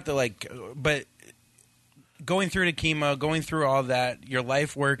 no, we don't have to but going through the chemo, going through all that, your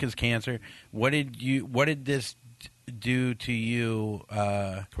life work is cancer. What did this do to you?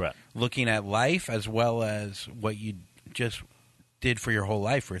 Correct. Looking at life as well as what you just did for your whole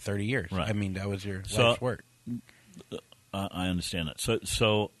life for 30 years. Right. I mean, that was your life's work. I understand that.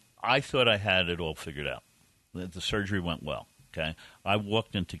 So I thought I had it all figured out. The surgery went well. Okay, I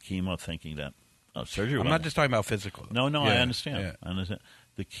walked into chemo thinking that surgery. I'm not just talking about physical. No, Yeah, I understand. Yeah. I understand.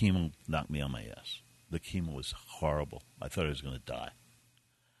 The chemo knocked me on my ass. The chemo was horrible. I thought I was going to die,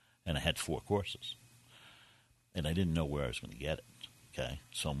 and I had 4 courses, and I didn't know where I was going to get it. Okay,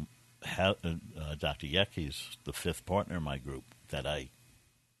 so Dr. Yecky's the 5th partner in my group that I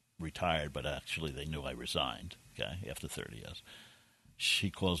retired, but actually they knew I resigned. Okay, after 30 years, she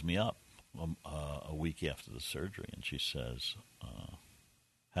calls me up a week after the surgery, and she says,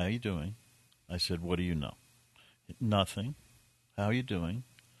 "How are you doing?" I said, "What do you know?" "Nothing." "How are you doing?"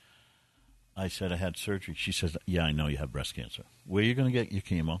 I said, "I had surgery." She says, "Yeah, I know you have breast cancer. Where are you going to get your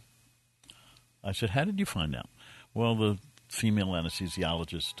chemo?" I said, "How did you find out?" "Well, the female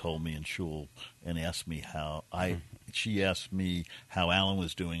anesthesiologist told me in shul and asked me how She asked me how Alan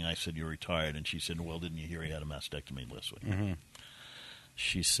was doing. I said, "You're retired." And she said, "Well, didn't you hear he had a mastectomy last week?" Mm-hmm.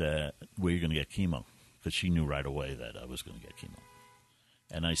 She said, "Where are you going to get chemo?" Because she knew right away that I was going to get chemo.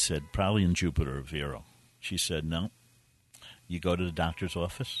 And I said, "Probably in Jupiter or Vero." She said, "No. You go to the doctor's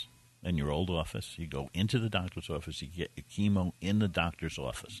office, in your old office. You go into the doctor's office. You get your chemo in the doctor's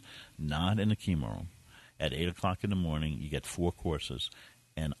office, not in the chemo room. At 8 o'clock in the morning, you get 4 courses,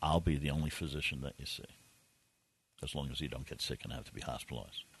 and I'll be the only physician that you see, as long as you don't get sick and have to be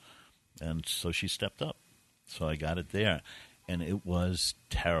hospitalized." And so she stepped up. So I got it there, and it was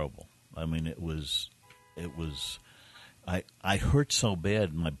terrible. I mean, it was I hurt so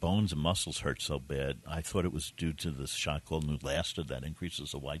bad, my bones and muscles hurt so bad, I thought it was due to this shot called Neulasta that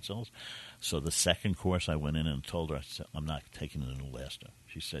increases the white cells. So the second course I went in and told her, I said, "I'm not taking the Neulasta."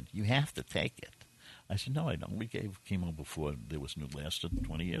 She said, "You have to take it." I said, "No, I don't. We gave chemo before there was Neulasta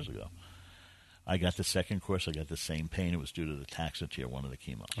 20 years ago." I got the second course. I got the same pain. It was due to the Taxotere, one of the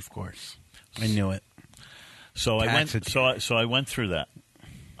chemos. Of course, I knew it. So I went through that.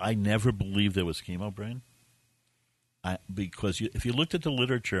 I never believed there was chemo brain, because if you looked at the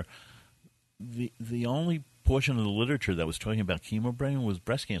literature, the only portion of the literature that was talking about chemo brain was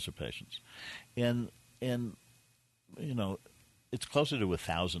breast cancer patients, and you know, it's closer to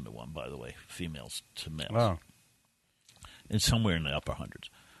 1,000 to 1, by the way, females to males. Wow. It's somewhere in the upper hundreds.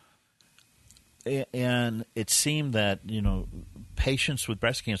 And it seemed that, patients with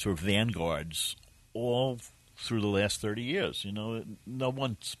breast cancer were vanguards all through the last 30 years. No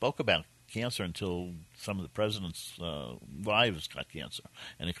one spoke about cancer until some of the president's wives got cancer,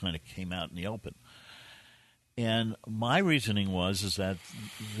 and it kind of came out in the open. And my reasoning is that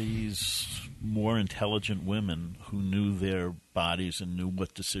these more intelligent women who knew their bodies and knew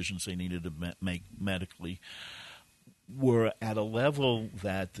what decisions they needed to make medically were at a level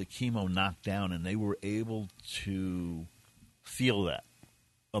that the chemo knocked down, and they were able to feel that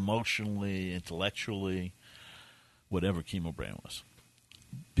emotionally, intellectually, whatever chemo brain was.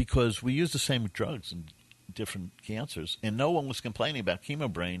 Because we use the same drugs in different cancers, and no one was complaining about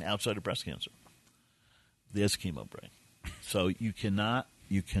chemo brain outside of breast cancer. There's chemo brain. So you cannot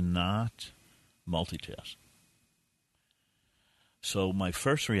multitask. So my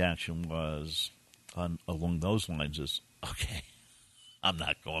first reaction was along those lines is, okay, I'm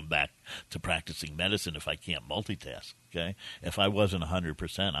not going back to practicing medicine if I can't multitask, okay? If I wasn't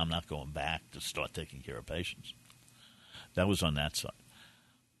 100%, I'm not going back to start taking care of patients. That was on that side.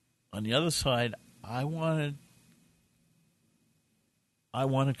 On the other side, I wanted I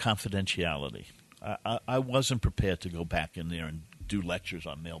wanted confidentiality. I wasn't prepared to go back in there and do lectures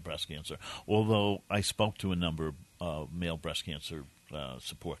on male breast cancer, although I spoke to a number of male breast cancer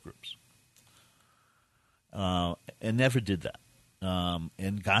support groups. And never did that.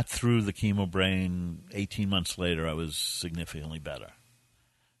 And got through the chemo brain. 18 months later, I was significantly better.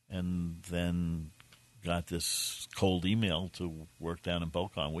 And then got this cold email to work down in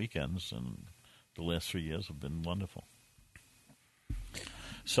Boca on weekends, and the last 3 years have been wonderful.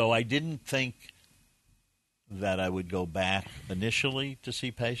 So I didn't think that I would go back initially to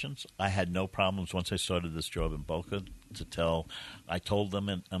see patients. I had no problems once I started this job in Boca I told them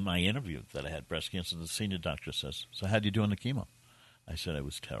in my interview that I had breast cancer. The senior doctor says, "So how'd you do on the chemo?" I said, "I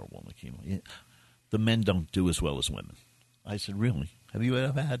was terrible on the chemo." "Yeah, the men don't do as well as women." I said, "Really? Have you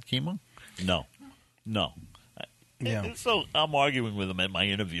ever had chemo?" No. Yeah. And so I'm arguing with him at my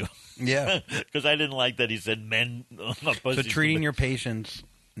interview. Yeah. Because I didn't like that he said men. So treating your patients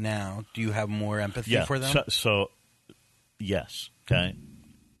now, do you have more empathy for them? So yes, okay.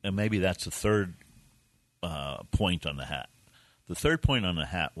 And maybe that's the third point on the hat. The third point on the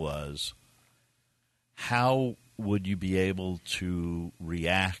hat was, how would you be able to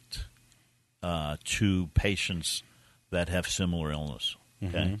react to patients that have similar illness?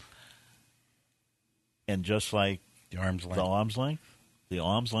 Okay. Mm-hmm. And just like the arm's length, the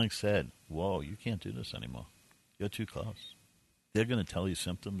arm's length said, "Whoa, you can't do this anymore. You're too close." They're going to tell you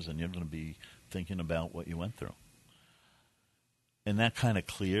symptoms, and you're going to be thinking about what you went through. And that kind of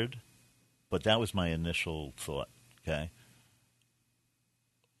cleared, but that was my initial thought, okay?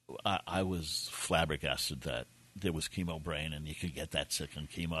 I was flabbergasted that there was chemo brain and you could get that sick on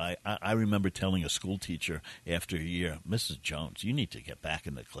chemo. I remember telling a school teacher after a year, "Mrs. Jones, you need to get back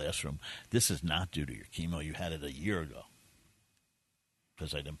in the classroom. This is not due to your chemo. You had it a year ago."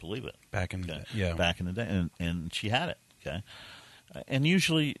 Because I didn't believe it. Back in the okay? day, yeah. Back in the day, and she had it, okay? And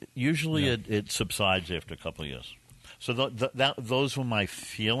usually it subsides after a couple of years. So those were my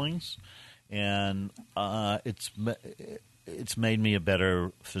feelings, and it's made me a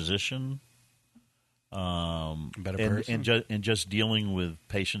better physician, better person, and just dealing with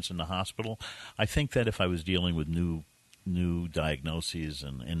patients in the hospital. I think that if I was dealing with new diagnoses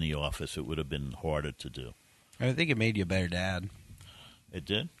and in the office, it would have been harder to do. I think it made you a better dad. It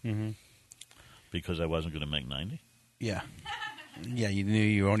did, because I wasn't going to make 90. Yeah. Yeah, you knew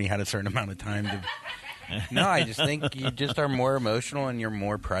you only had a certain amount of time to. No, I just think you just are more emotional and you're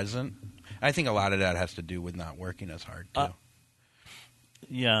more present. I think a lot of that has to do with not working as hard too.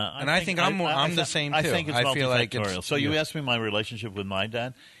 Yeah, I think I'm the same too. I think it's feel like multifactorial. So you asked me my relationship with my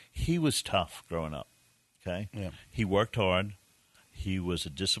dad. He was tough growing up. Okay, yeah. He worked hard. He was a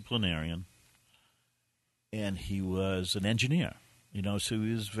disciplinarian, and he was an engineer. So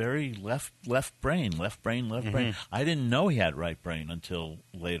he was very left brain. I didn't know he had right brain until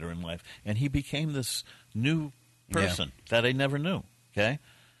later in life. And he became this new person that I never knew, okay?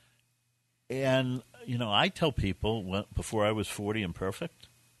 And, I tell people, before I was 40 and perfect,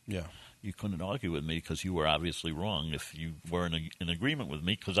 you couldn't argue with me because you were obviously wrong if you were in agreement with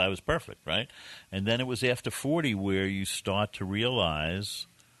me because I was perfect, right? And then it was after 40 where you start to realize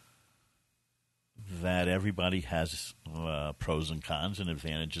that everybody has pros and cons and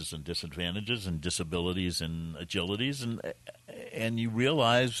advantages and disadvantages and disabilities and agilities, and you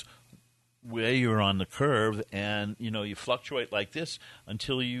realize where you're on the curve, and you fluctuate like this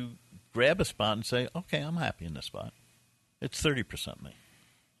until you grab a spot and say, "Okay, I'm happy in this spot. It's 30% me."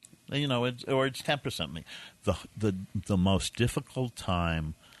 Or it's 10% me. The most difficult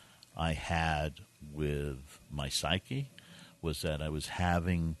time I had with my psyche was that I was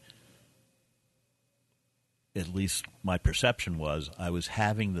having, at least my perception was, I was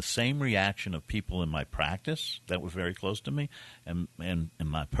having the same reaction of people in my practice that were very close to me and in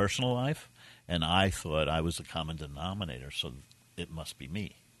my personal life, and I thought I was the common denominator, so it must be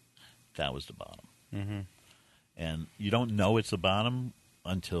me. That was the bottom. Mm-hmm. And you don't know it's the bottom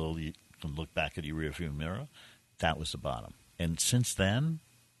until you can look back at your rearview mirror. That was the bottom. And since then,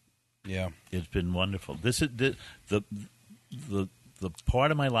 it's been wonderful. This is the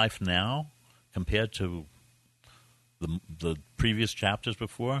part of my life now compared to the previous chapters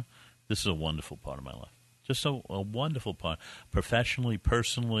before. This is a wonderful part of my life. Just a wonderful part, professionally,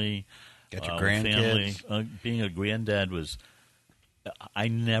 personally. Got your grandkids. Family. Being a granddad was. I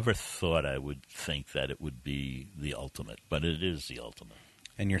never thought I would think that it would be the ultimate, but it is the ultimate.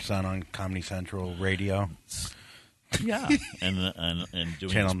 And your son on Comedy Central radio. Yeah, and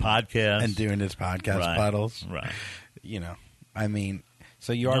doing his podcast. And doing his podcast, right. Puddles. Right. I mean,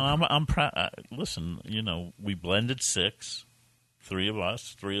 so you are... I'm proud. Listen, we blended 6, 3 of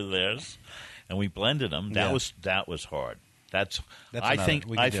us, 3 of theirs, and we blended them. That was hard. That's I think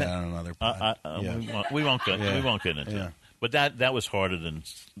we can do that on another pod. we won't get Yeah. we won't get into Yeah. it. But that was harder than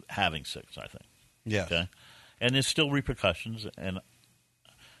having 6, I think. Yeah. Okay, and there's still repercussions, and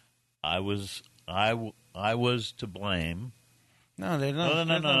I was to blame. No, there's no.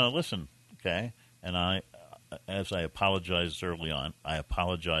 No. Listen, okay, and as I apologized early on, I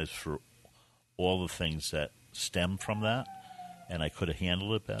apologized for all the things that stem from that, and I could have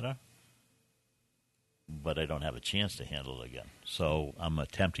handled it better. But I don't have a chance to handle it again. So I'm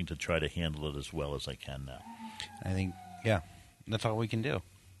attempting to try to handle it as well as I can now. I think, yeah, that's all we can do.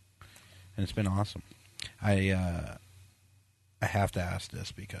 And it's been awesome. I have to ask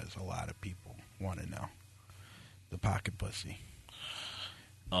this because a lot of people want to know the pocket pussy.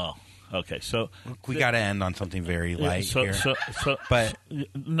 Oh, okay. So Look, we got to end on something very light here. But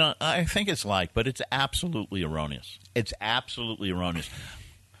no, I think it's light, but it's absolutely erroneous. It's absolutely erroneous.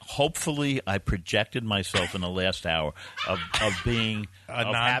 Hopefully, I projected myself in the last hour of being a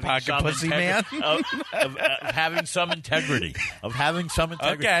non-pocket pussy man, of having some integrity,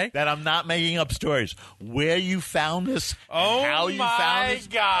 Okay. that I'm not making up stories. Where you found this, and how you found this,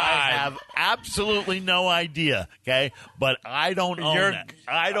 God. I have absolutely no idea. Okay, but I don't own that.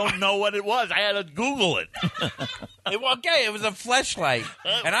 I don't know what it was. I had to Google it. It was a fleshlight,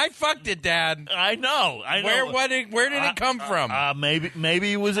 and I fucked it, Dad. I know. Where did it come from?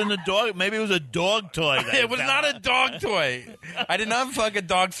 Maybe it was in the dog. Maybe it was a dog toy. It was not a dog toy. I did not fuck a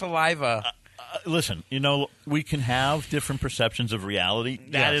dog's saliva. Listen, we can have different perceptions of reality.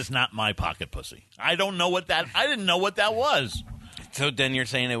 That is not my pocket pussy. I don't know what that. I didn't know what that was. So then you're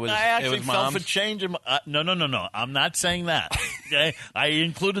saying it was? I actually it was felt mom's? for change. No. I'm not saying that. Okay, I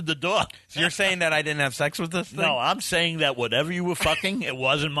included the dog. So you're saying that I didn't have sex with this thing? No, I'm saying that whatever you were fucking, it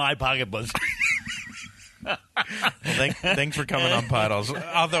wasn't my pocket pussy. Well, thanks for coming on Puddles.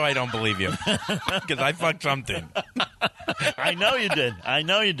 Although I don't believe you, because I fucked something. I know you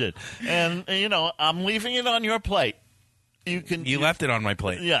did. And I'm leaving it on your plate. You left it on my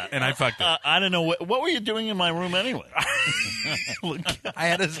plate. Yeah, and I fucked it. I don't know what were you doing in my room anyway.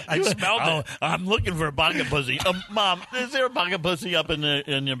 I smelled it. I'm looking for a pocket pussy. Mom, is there a pocket pussy up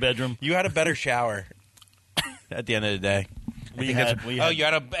in your bedroom? You had a better shower. At the end of the day, you had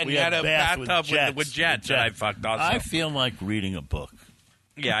a bathtub with jets that I fucked also. I feel like reading a book.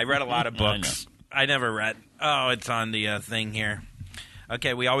 Yeah, I read a lot of books. I never read. Oh, it's on the thing here.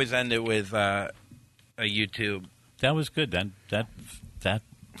 Okay, we always end it with a YouTube. That was good. That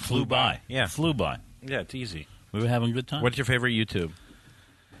flew by. Yeah, flew by. Yeah, it's easy. We were having a good time. What's your favorite YouTube?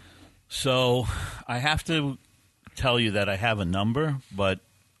 So I have to tell you that I have a number, but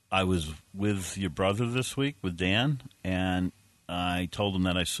I was with your brother this week, with Dan, and I told him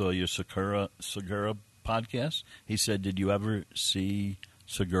that I saw your Segura podcast. He said, "Did you ever see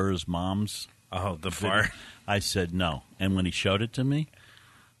Segura's mom's?" Oh, the fart. I said no. And when he showed it to me,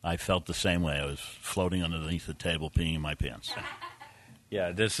 I felt the same way. I was floating underneath the table, peeing in my pants.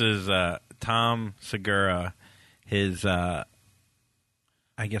 Yeah, this is Tom Segura. His, I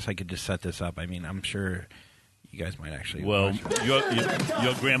guess I could just set this up. I mean, I'm sure you guys might actually. Well,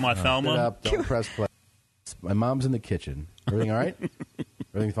 your grandma Thelma. Don't press play. My mom's in the kitchen. Everything all right?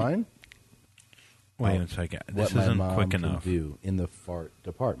 Everything fine? Wait a second. This what isn't my mom quick can enough. do in the fart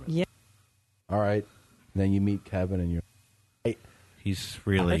department. Yeah. All right. And then you meet Kevin and you're. Hey, He's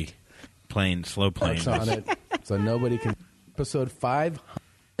really slow playing. it's on it. So nobody can. Episode 5.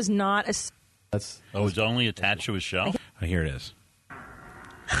 Is not a. That's It's only attached to his shelf? Oh, here it is.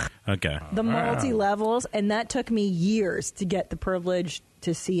 Okay. The multi levels, and that took me years to get the privilege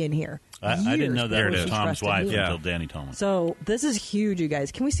to see in here. I didn't know that There it was is. Tom's wife Yeah. until Danny told me. So this is huge, you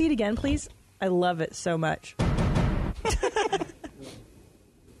guys. Can we see it again, please? I love it so much.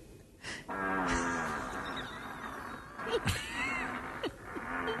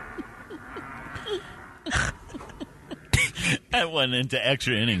 That went into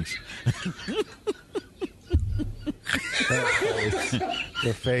extra innings.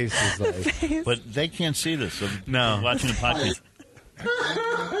 the face is like. But they can't see this. So No. Watching the podcast.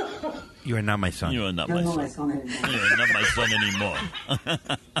 You are not my son. You are not my son. You are not my son anymore.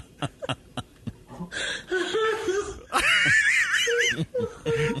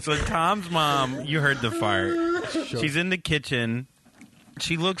 So Tom's mom, you heard the fart. Sure. She's in the kitchen.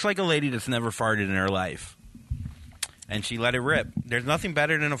 She looks like a lady that's never farted in her life. And she let it rip. There's nothing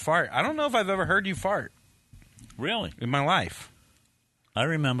better than a fart. I don't know if I've ever heard you fart Really? in my life. I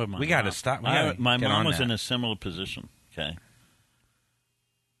remember my We gotta mom. stop. We gotta My get mom on was that. in a similar position, okay?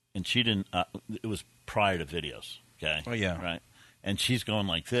 And she didn't, it was prior to videos, okay? Oh, yeah. Right? And she's going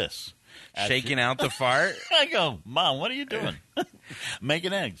like this. As Shaking out the fart. I go, Mom, what are you doing?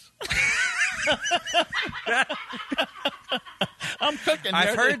 Making eggs. I'm cooking. I've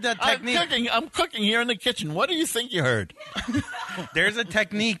here. heard that technique. I'm cooking here in the kitchen. What do you think you heard? There's a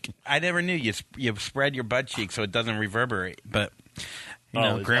technique I never knew. You spread your butt cheek so it doesn't reverberate. But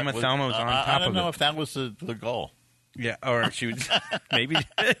Grandma Thelma was on top of it. I don't know if that was the goal. Yeah, or she was maybe.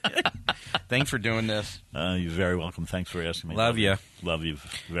 Thanks for doing this. You're very welcome. Thanks for asking me. Love you. Love you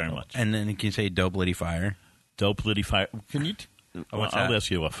very much. And then can you say Dope Liddy Fire? Dope Liddy Fire. Can you? What's I'll that?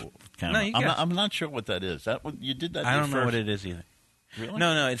 ask you off camera. No, I'm not sure what that is. You did that. I don't know first. what it is either. Really?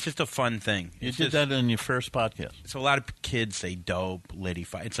 No, it's just a fun thing. You did that in your first podcast. So a lot of kids say Dope Liddy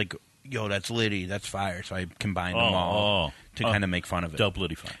Fire. It's like, yo, that's Liddy, that's fire. So I combined them all to kind of make fun of it. Dope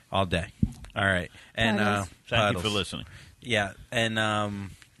Liddy Fire. All day. All right. And thank you for listening. Yeah, and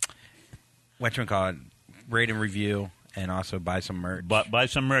whatchamacallit, rate and review, and also buy some merch. Buy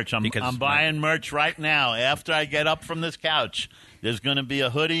some merch. I'm buying merch right now. After I get up from this couch, there's going to be a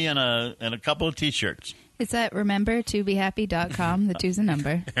hoodie and a couple of T-shirts. It's at remembertobehappy.com. The two's a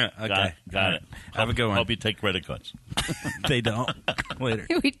number. Okay. Got it. Have a good one. Hope you take credit cards. They don't. Later.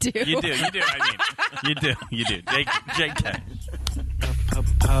 We do. You do. I mean, you do. Jake time.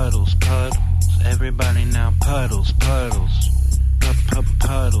 Puddles. Everybody now, puddles. Puddles.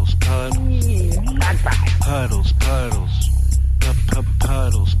 Puddles.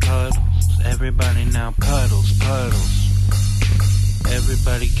 Everybody now, puddles.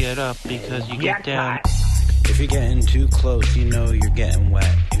 Everybody get up because you get down. If you're getting too close, you know you're getting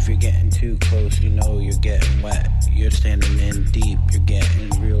wet. If you're getting too close, you know you're getting wet. You're standing in deep, you're getting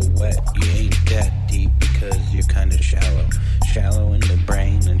real wet. You ain't that deep because you're kind of shallow. Shallow in the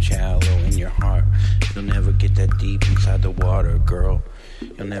brain and shallow in your heart. You'll never get that deep inside the water, girl.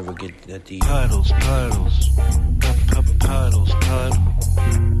 You'll never get that deep. Puddles. Puddles.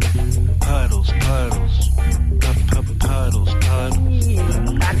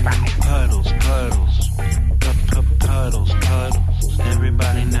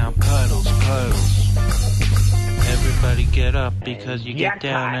 Everybody now, puddles. Everybody get up because you get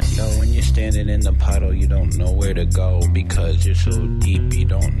down. And when you're standing in the puddle, you don't know where to go because you're so deep. You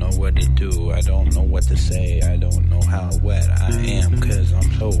don't know what to do. I don't know what to say. I don't know how wet I am because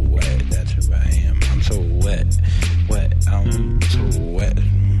I'm so wet. That's who I am. I'm so wet. I'm so wet.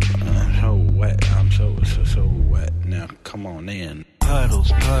 I'm so wet. I'm so wet. Now come on in.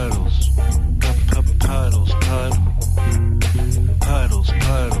 Puddles. Puddles.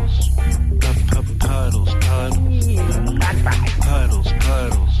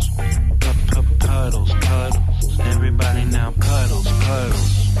 Everybody now, puddles.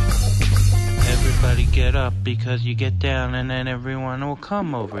 Everybody get up because you get down and then everyone will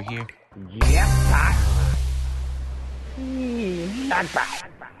come over here.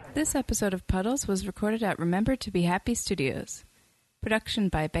 This episode of Puddles was recorded at Remember to Be Happy Studios. Production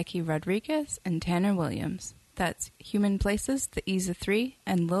by Becky Rodriguez and Tanner Williams. That's Human Places, The Ease of 3,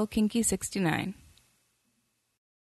 and Lil Kinky 69.